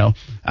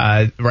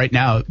 Right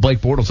now, Blake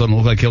Bortles doesn't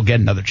look like he'll get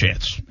another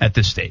chance at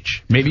this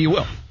stage. Maybe he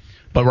will.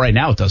 But right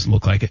now, it doesn't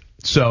look like it.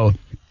 So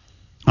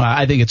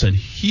I think it's a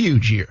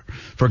huge year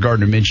for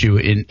Gardner Minshew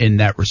in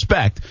that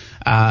respect.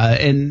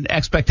 And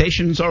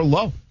expectations are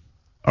low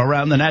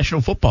around the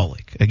National Football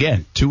League.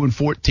 Again,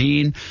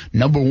 2-14,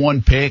 number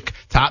 1 pick,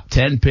 top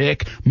 10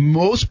 pick.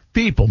 Most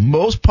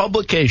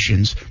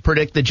publications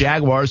predict the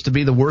Jaguars to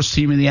be the worst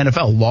team in the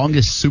NFL,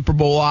 longest Super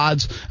Bowl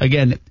odds.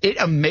 Again,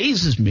 it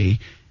amazes me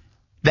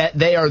that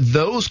they are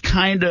those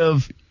kind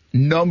of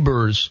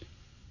numbers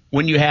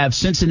when you have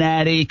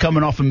Cincinnati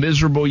coming off a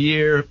miserable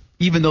year,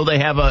 even though they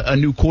have a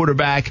new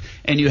quarterback,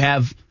 and you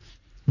have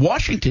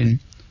Washington,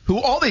 who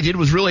all they did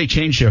was really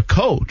change their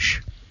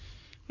coach.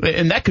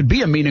 And that could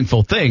be a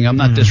meaningful thing. I'm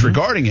not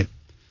disregarding it.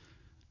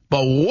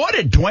 But what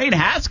did Dwayne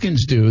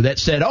Haskins do that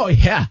said, oh,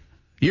 yeah,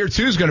 year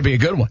 2 is going to be a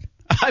good one?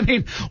 I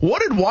mean,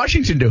 what did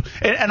Washington do?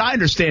 And I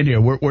understand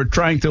here, we're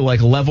trying to,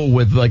 level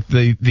with,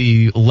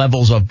 the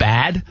levels of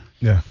bad.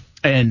 Yeah.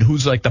 And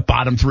who's, the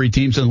bottom 3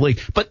 teams in the league.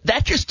 But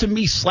that just, to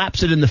me,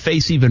 slaps it in the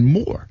face even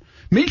more.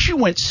 Minshew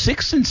went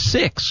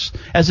 6-6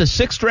 as a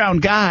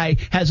 6th-round guy,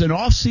 has an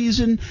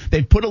offseason.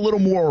 They put a little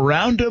more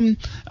around him,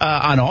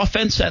 on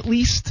offense at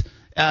least.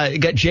 You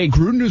got Jay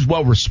Gruden, who's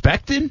well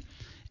respected,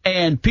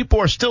 and people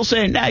are still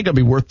saying, he's going to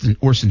be worse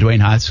than Dwayne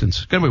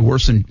Haskins. Going to be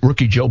worse than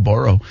rookie Joe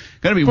Burrow.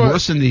 Going to be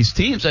worse than these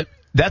teams.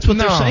 That's what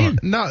they're saying.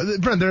 No,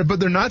 Brent, but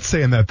they're not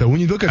saying that, though.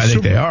 When you look at I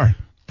think they are.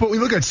 But when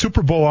you look at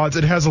Super Bowl odds,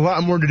 it has a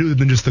lot more to do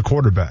than just the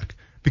quarterback.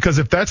 Because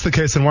if that's the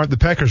case, then why aren't the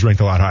Packers ranked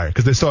a lot higher?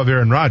 Because they still have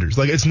Aaron Rodgers.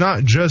 It's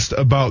not just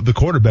about the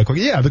quarterback.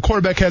 The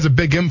quarterback has a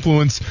big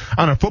influence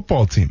on a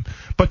football team.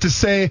 But to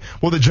say,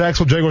 well, the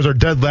Jacksonville Jaguars are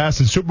dead last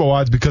in Super Bowl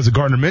odds because of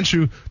Gardner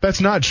Minshew,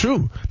 that's not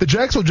true. The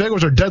Jacksonville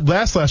Jaguars are dead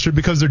last year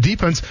because their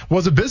defense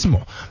was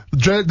abysmal.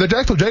 The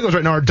Jacksonville Jaguars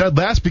right now are dead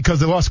last because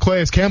they lost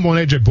Calais Campbell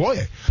and A.J.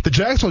 Boye. The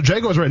Jacksonville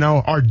Jaguars right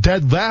now are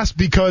dead last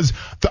because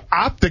the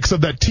optics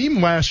of that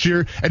team last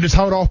year and just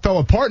how it all fell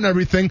apart and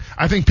everything,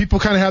 I think people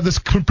kind of have this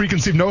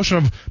preconceived notion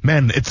of,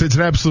 man, it's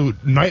an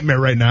absolute nightmare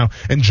right now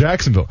in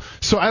Jacksonville.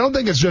 So I don't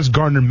think it's just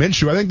Gardner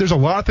Minshew. I think there's a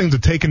lot of things to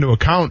take into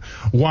account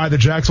why the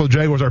Jacksonville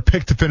Jaguars are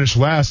picked to finish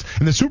last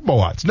in the Super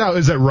Bowl odds. Now,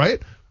 is that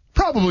right?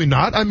 Probably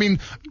not. I mean,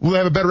 will they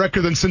have a better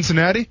record than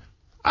Cincinnati?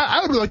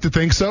 I would like to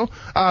think so.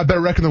 Better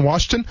record than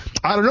Washington?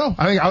 I don't know.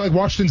 I think I like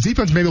Washington's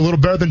defense maybe a little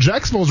better than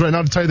Jacksonville's right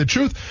now, to tell you the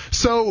truth.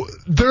 So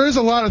there is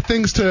a lot of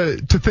things to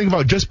think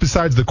about just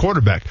besides the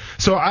quarterback.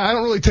 So I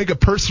don't really take it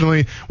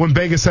personally when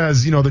Vegas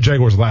has, the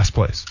Jaguars last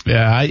place.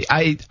 Yeah,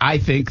 I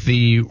think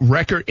the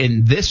record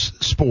in this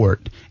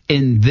sport,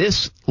 in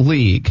this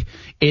league,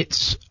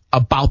 it's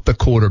about the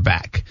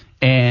quarterback.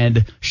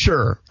 And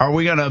sure,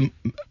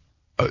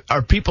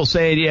 are people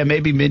saying, yeah,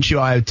 maybe Minshew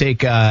I would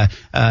take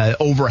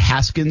over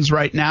Haskins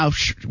right now?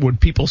 Would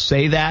people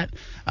say that?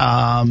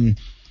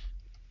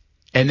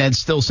 and then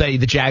still say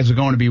the Jags are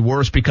going to be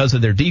worse because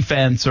of their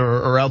defense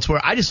or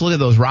elsewhere. I just look at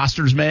those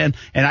rosters, man,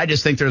 and I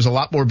just think there's a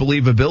lot more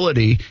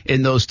believability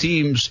in those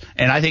teams,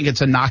 and I think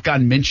it's a knock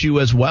on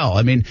Minshew as well.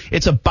 I mean,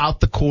 it's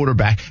about the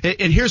quarterback.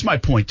 And here's my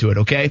point to it,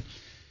 okay?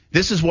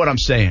 This is what I'm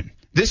saying.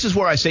 This is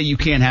where I say you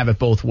can't have it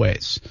both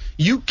ways.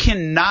 You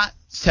cannot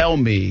tell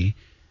me,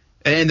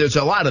 and there's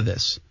a lot of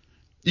this,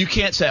 you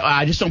can't say,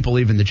 I just don't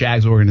believe in the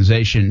Jags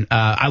organization.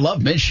 I love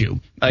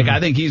Minshew. I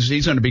think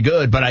he's going to be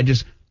good, but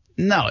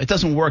no, it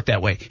doesn't work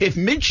that way. If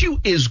Minshew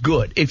is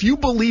good, if you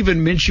believe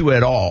in Minshew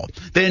at all,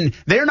 then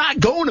they're not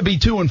going to be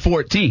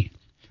 2-14.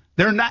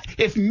 They're not.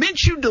 If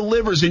Minshew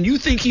delivers and you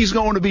think he's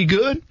going to be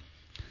good,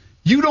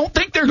 you don't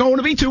think they're going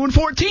to be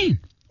 2-14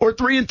 or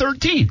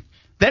 3-13.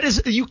 That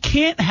is, you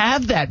can't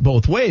have that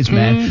both ways,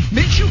 man.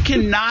 Minshew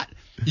cannot.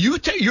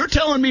 You're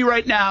telling me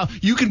right now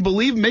you can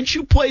believe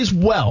Minshew plays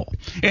well,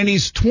 and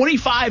he's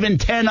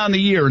 25-10 on the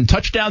year in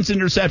touchdowns,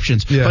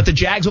 interceptions, but the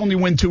Jags only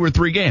win 2 or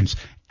 3 games.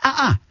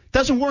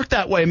 Doesn't work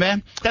that way,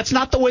 man. That's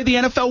not the way the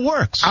NFL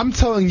works. I'm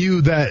telling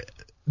you that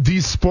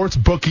these sports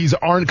bookies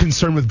aren't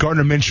concerned with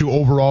Gardner Minshew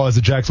overall as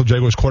a Jacksonville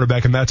Jaguars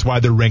quarterback, and that's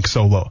why they're ranked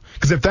so low.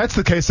 Because if that's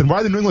the case, then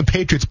why are the New England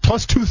Patriots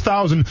plus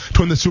 2,000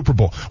 to win the Super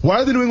Bowl? Why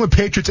are the New England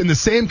Patriots in the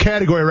same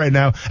category right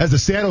now as the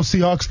Seattle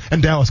Seahawks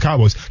and Dallas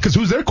Cowboys? Because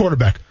who's their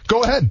quarterback?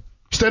 Go ahead.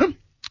 Stidham?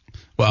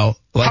 Well,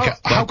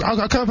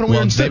 how confident we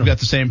are in Stidham? They've got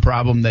the same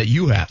problem that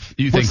you have.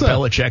 You think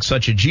Belichick's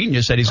such a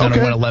genius that he's going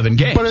to win 11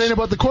 games. But it ain't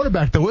about the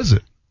quarterback, though, is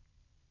it?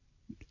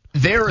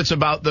 There, it's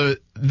about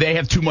they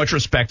have too much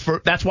respect for.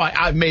 That's why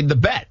I've made the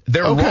bet.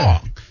 They're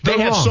wrong. They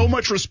have so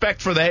much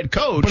respect for the head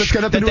coach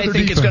that they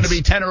think it's going to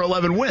be 10 or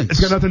 11 wins.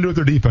 It's got nothing to do with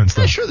their defense,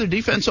 though. Yeah, sure, their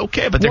defense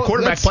okay, but their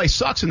quarterback play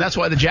sucks, and that's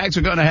why the Jags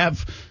are going to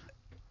have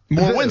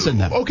more wins than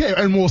them. Okay,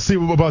 and we'll see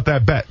about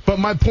that bet. But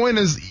my point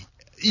is,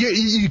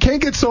 you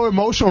can't get so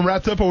emotional and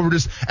wrapped up over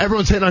just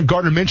everyone's hitting on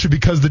Gardner Minshew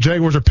because the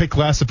Jaguars are picked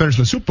last to finish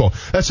in the Super Bowl.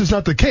 That's just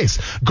not the case.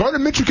 Gardner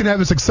Minshew can have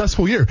a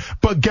successful year,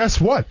 but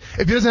guess what?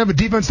 If he doesn't have a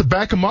defense to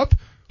back him up,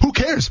 who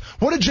cares?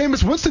 What did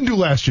Jameis Winston do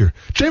last year?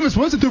 Jameis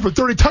Winston threw for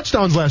 30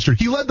 touchdowns last year.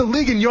 He led the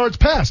league in yards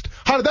passed.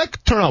 How did that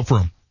turn out for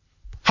him?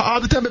 How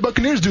did the Tampa Bay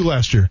Buccaneers do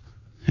last year?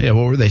 Yeah,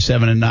 what were they,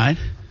 7-9?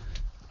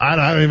 I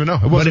don't even know.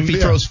 But if he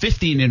throws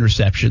 15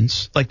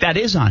 interceptions, that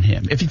is on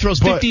him. If he throws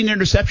 15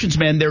 interceptions,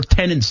 man, they're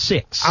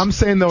 10-6. I'm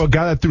saying, though, a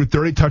guy that threw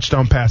 30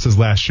 touchdown passes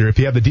last year, if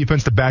he had the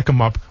defense to back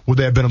him up, would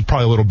they have been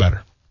probably a little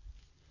better?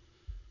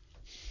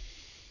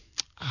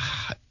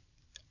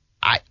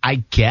 I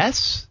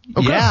guess.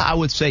 Okay. Yeah, I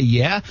would say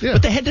yeah.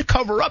 But they had to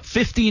cover up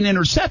 15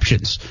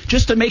 interceptions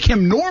just to make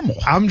him normal.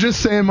 I'm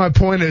just saying my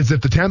point is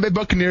if the Tampa Bay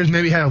Buccaneers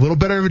maybe had a little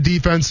better of a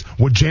defense,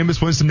 would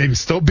Jameis Winston maybe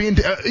still be in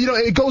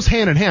it goes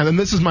hand in hand, and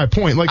this is my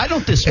point. I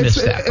don't dismiss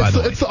that, by the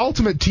way. It's the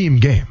ultimate team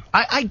game.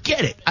 I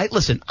get it.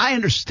 Listen, I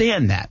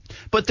understand that.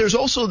 But there's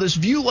also this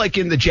view like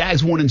in the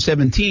Jags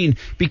 1-17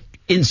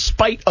 in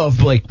spite of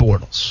Blake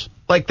Bortles.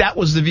 That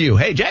was the view.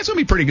 Hey, Jags going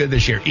to be pretty good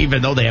this year,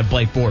 even though they have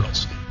Blake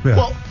Bortles. Yeah.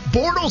 Well,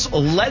 Bortles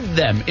led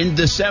them in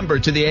December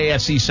to the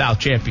AFC South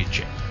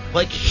Championship.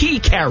 He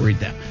carried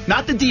them,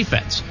 not the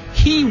defense.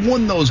 He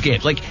won those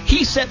games.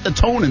 He set the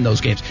tone in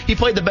those games. He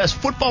played the best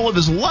football of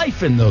his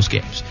life in those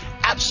games.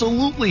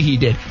 Absolutely he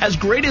did. As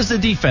great as the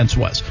defense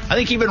was. I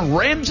think even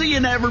Ramsey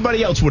and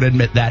everybody else would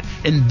admit that.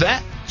 In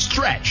that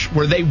stretch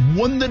where they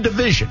won the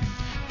division,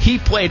 he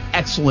played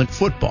excellent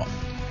football.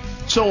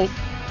 So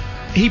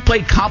he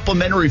played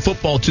complementary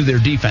football to their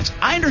defense.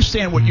 I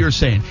understand what you're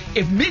saying.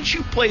 If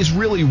Minshew plays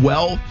really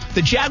well,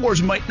 the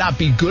Jaguars might not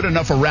be good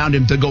enough around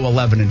him to go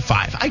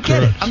 11-5. I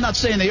get it. I'm not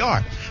saying they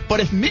are. But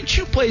if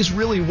Minshew plays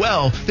really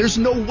well, there's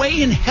no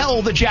way in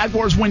hell the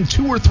Jaguars win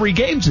 2 or 3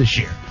 games this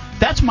year.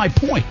 That's my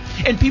point.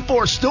 And people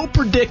are still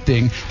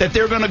predicting that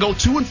they're going to go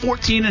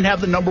 2-14 and have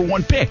the number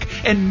 1 pick.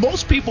 And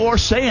most people are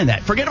saying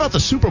that. Forget about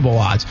the Super Bowl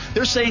odds.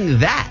 They're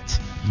saying that.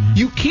 Mm-hmm.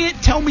 You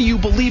can't tell me you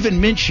believe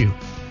in Minshew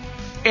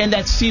and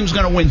that team's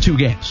going to win 2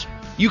 games.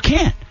 You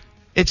can't.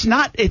 It's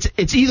not.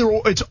 It's either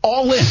or. It's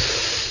all in.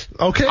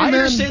 Okay, I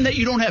understand that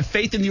you don't have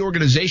faith in the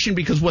organization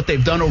because what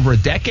they've done over a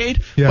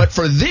decade. Yeah. But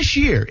for this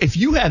year, if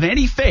you have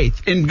any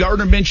faith in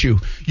Gardner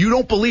Minshew, you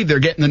don't believe they're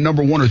getting the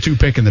number 1 or 2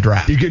 pick in the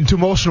draft. You're getting too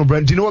emotional,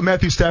 Brent. Do you know what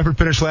Matthew Stafford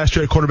finished last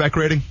year at quarterback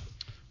rating?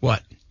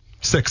 What?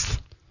 6th.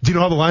 Do you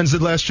know how the Lions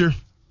did last year?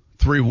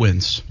 3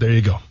 wins. There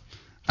you go.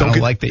 I don't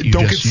like that you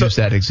just used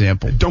that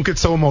example. Don't get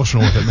so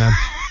emotional with it, man.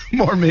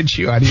 More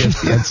Minshew on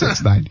ESPN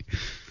 690.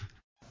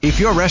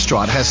 If your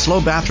restaurant has slow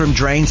bathroom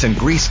drains and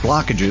grease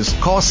blockages,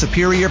 call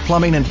Superior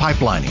Plumbing and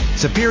Pipelining.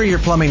 Superior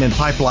Plumbing and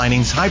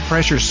Pipelining's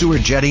high-pressure sewer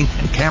jetting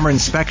and camera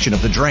inspection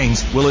of the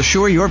drains will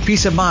assure your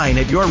peace of mind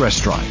at your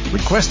restaurant.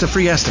 Request a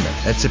free estimate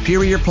at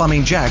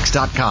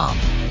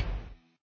SuperiorPlumbingJax.com.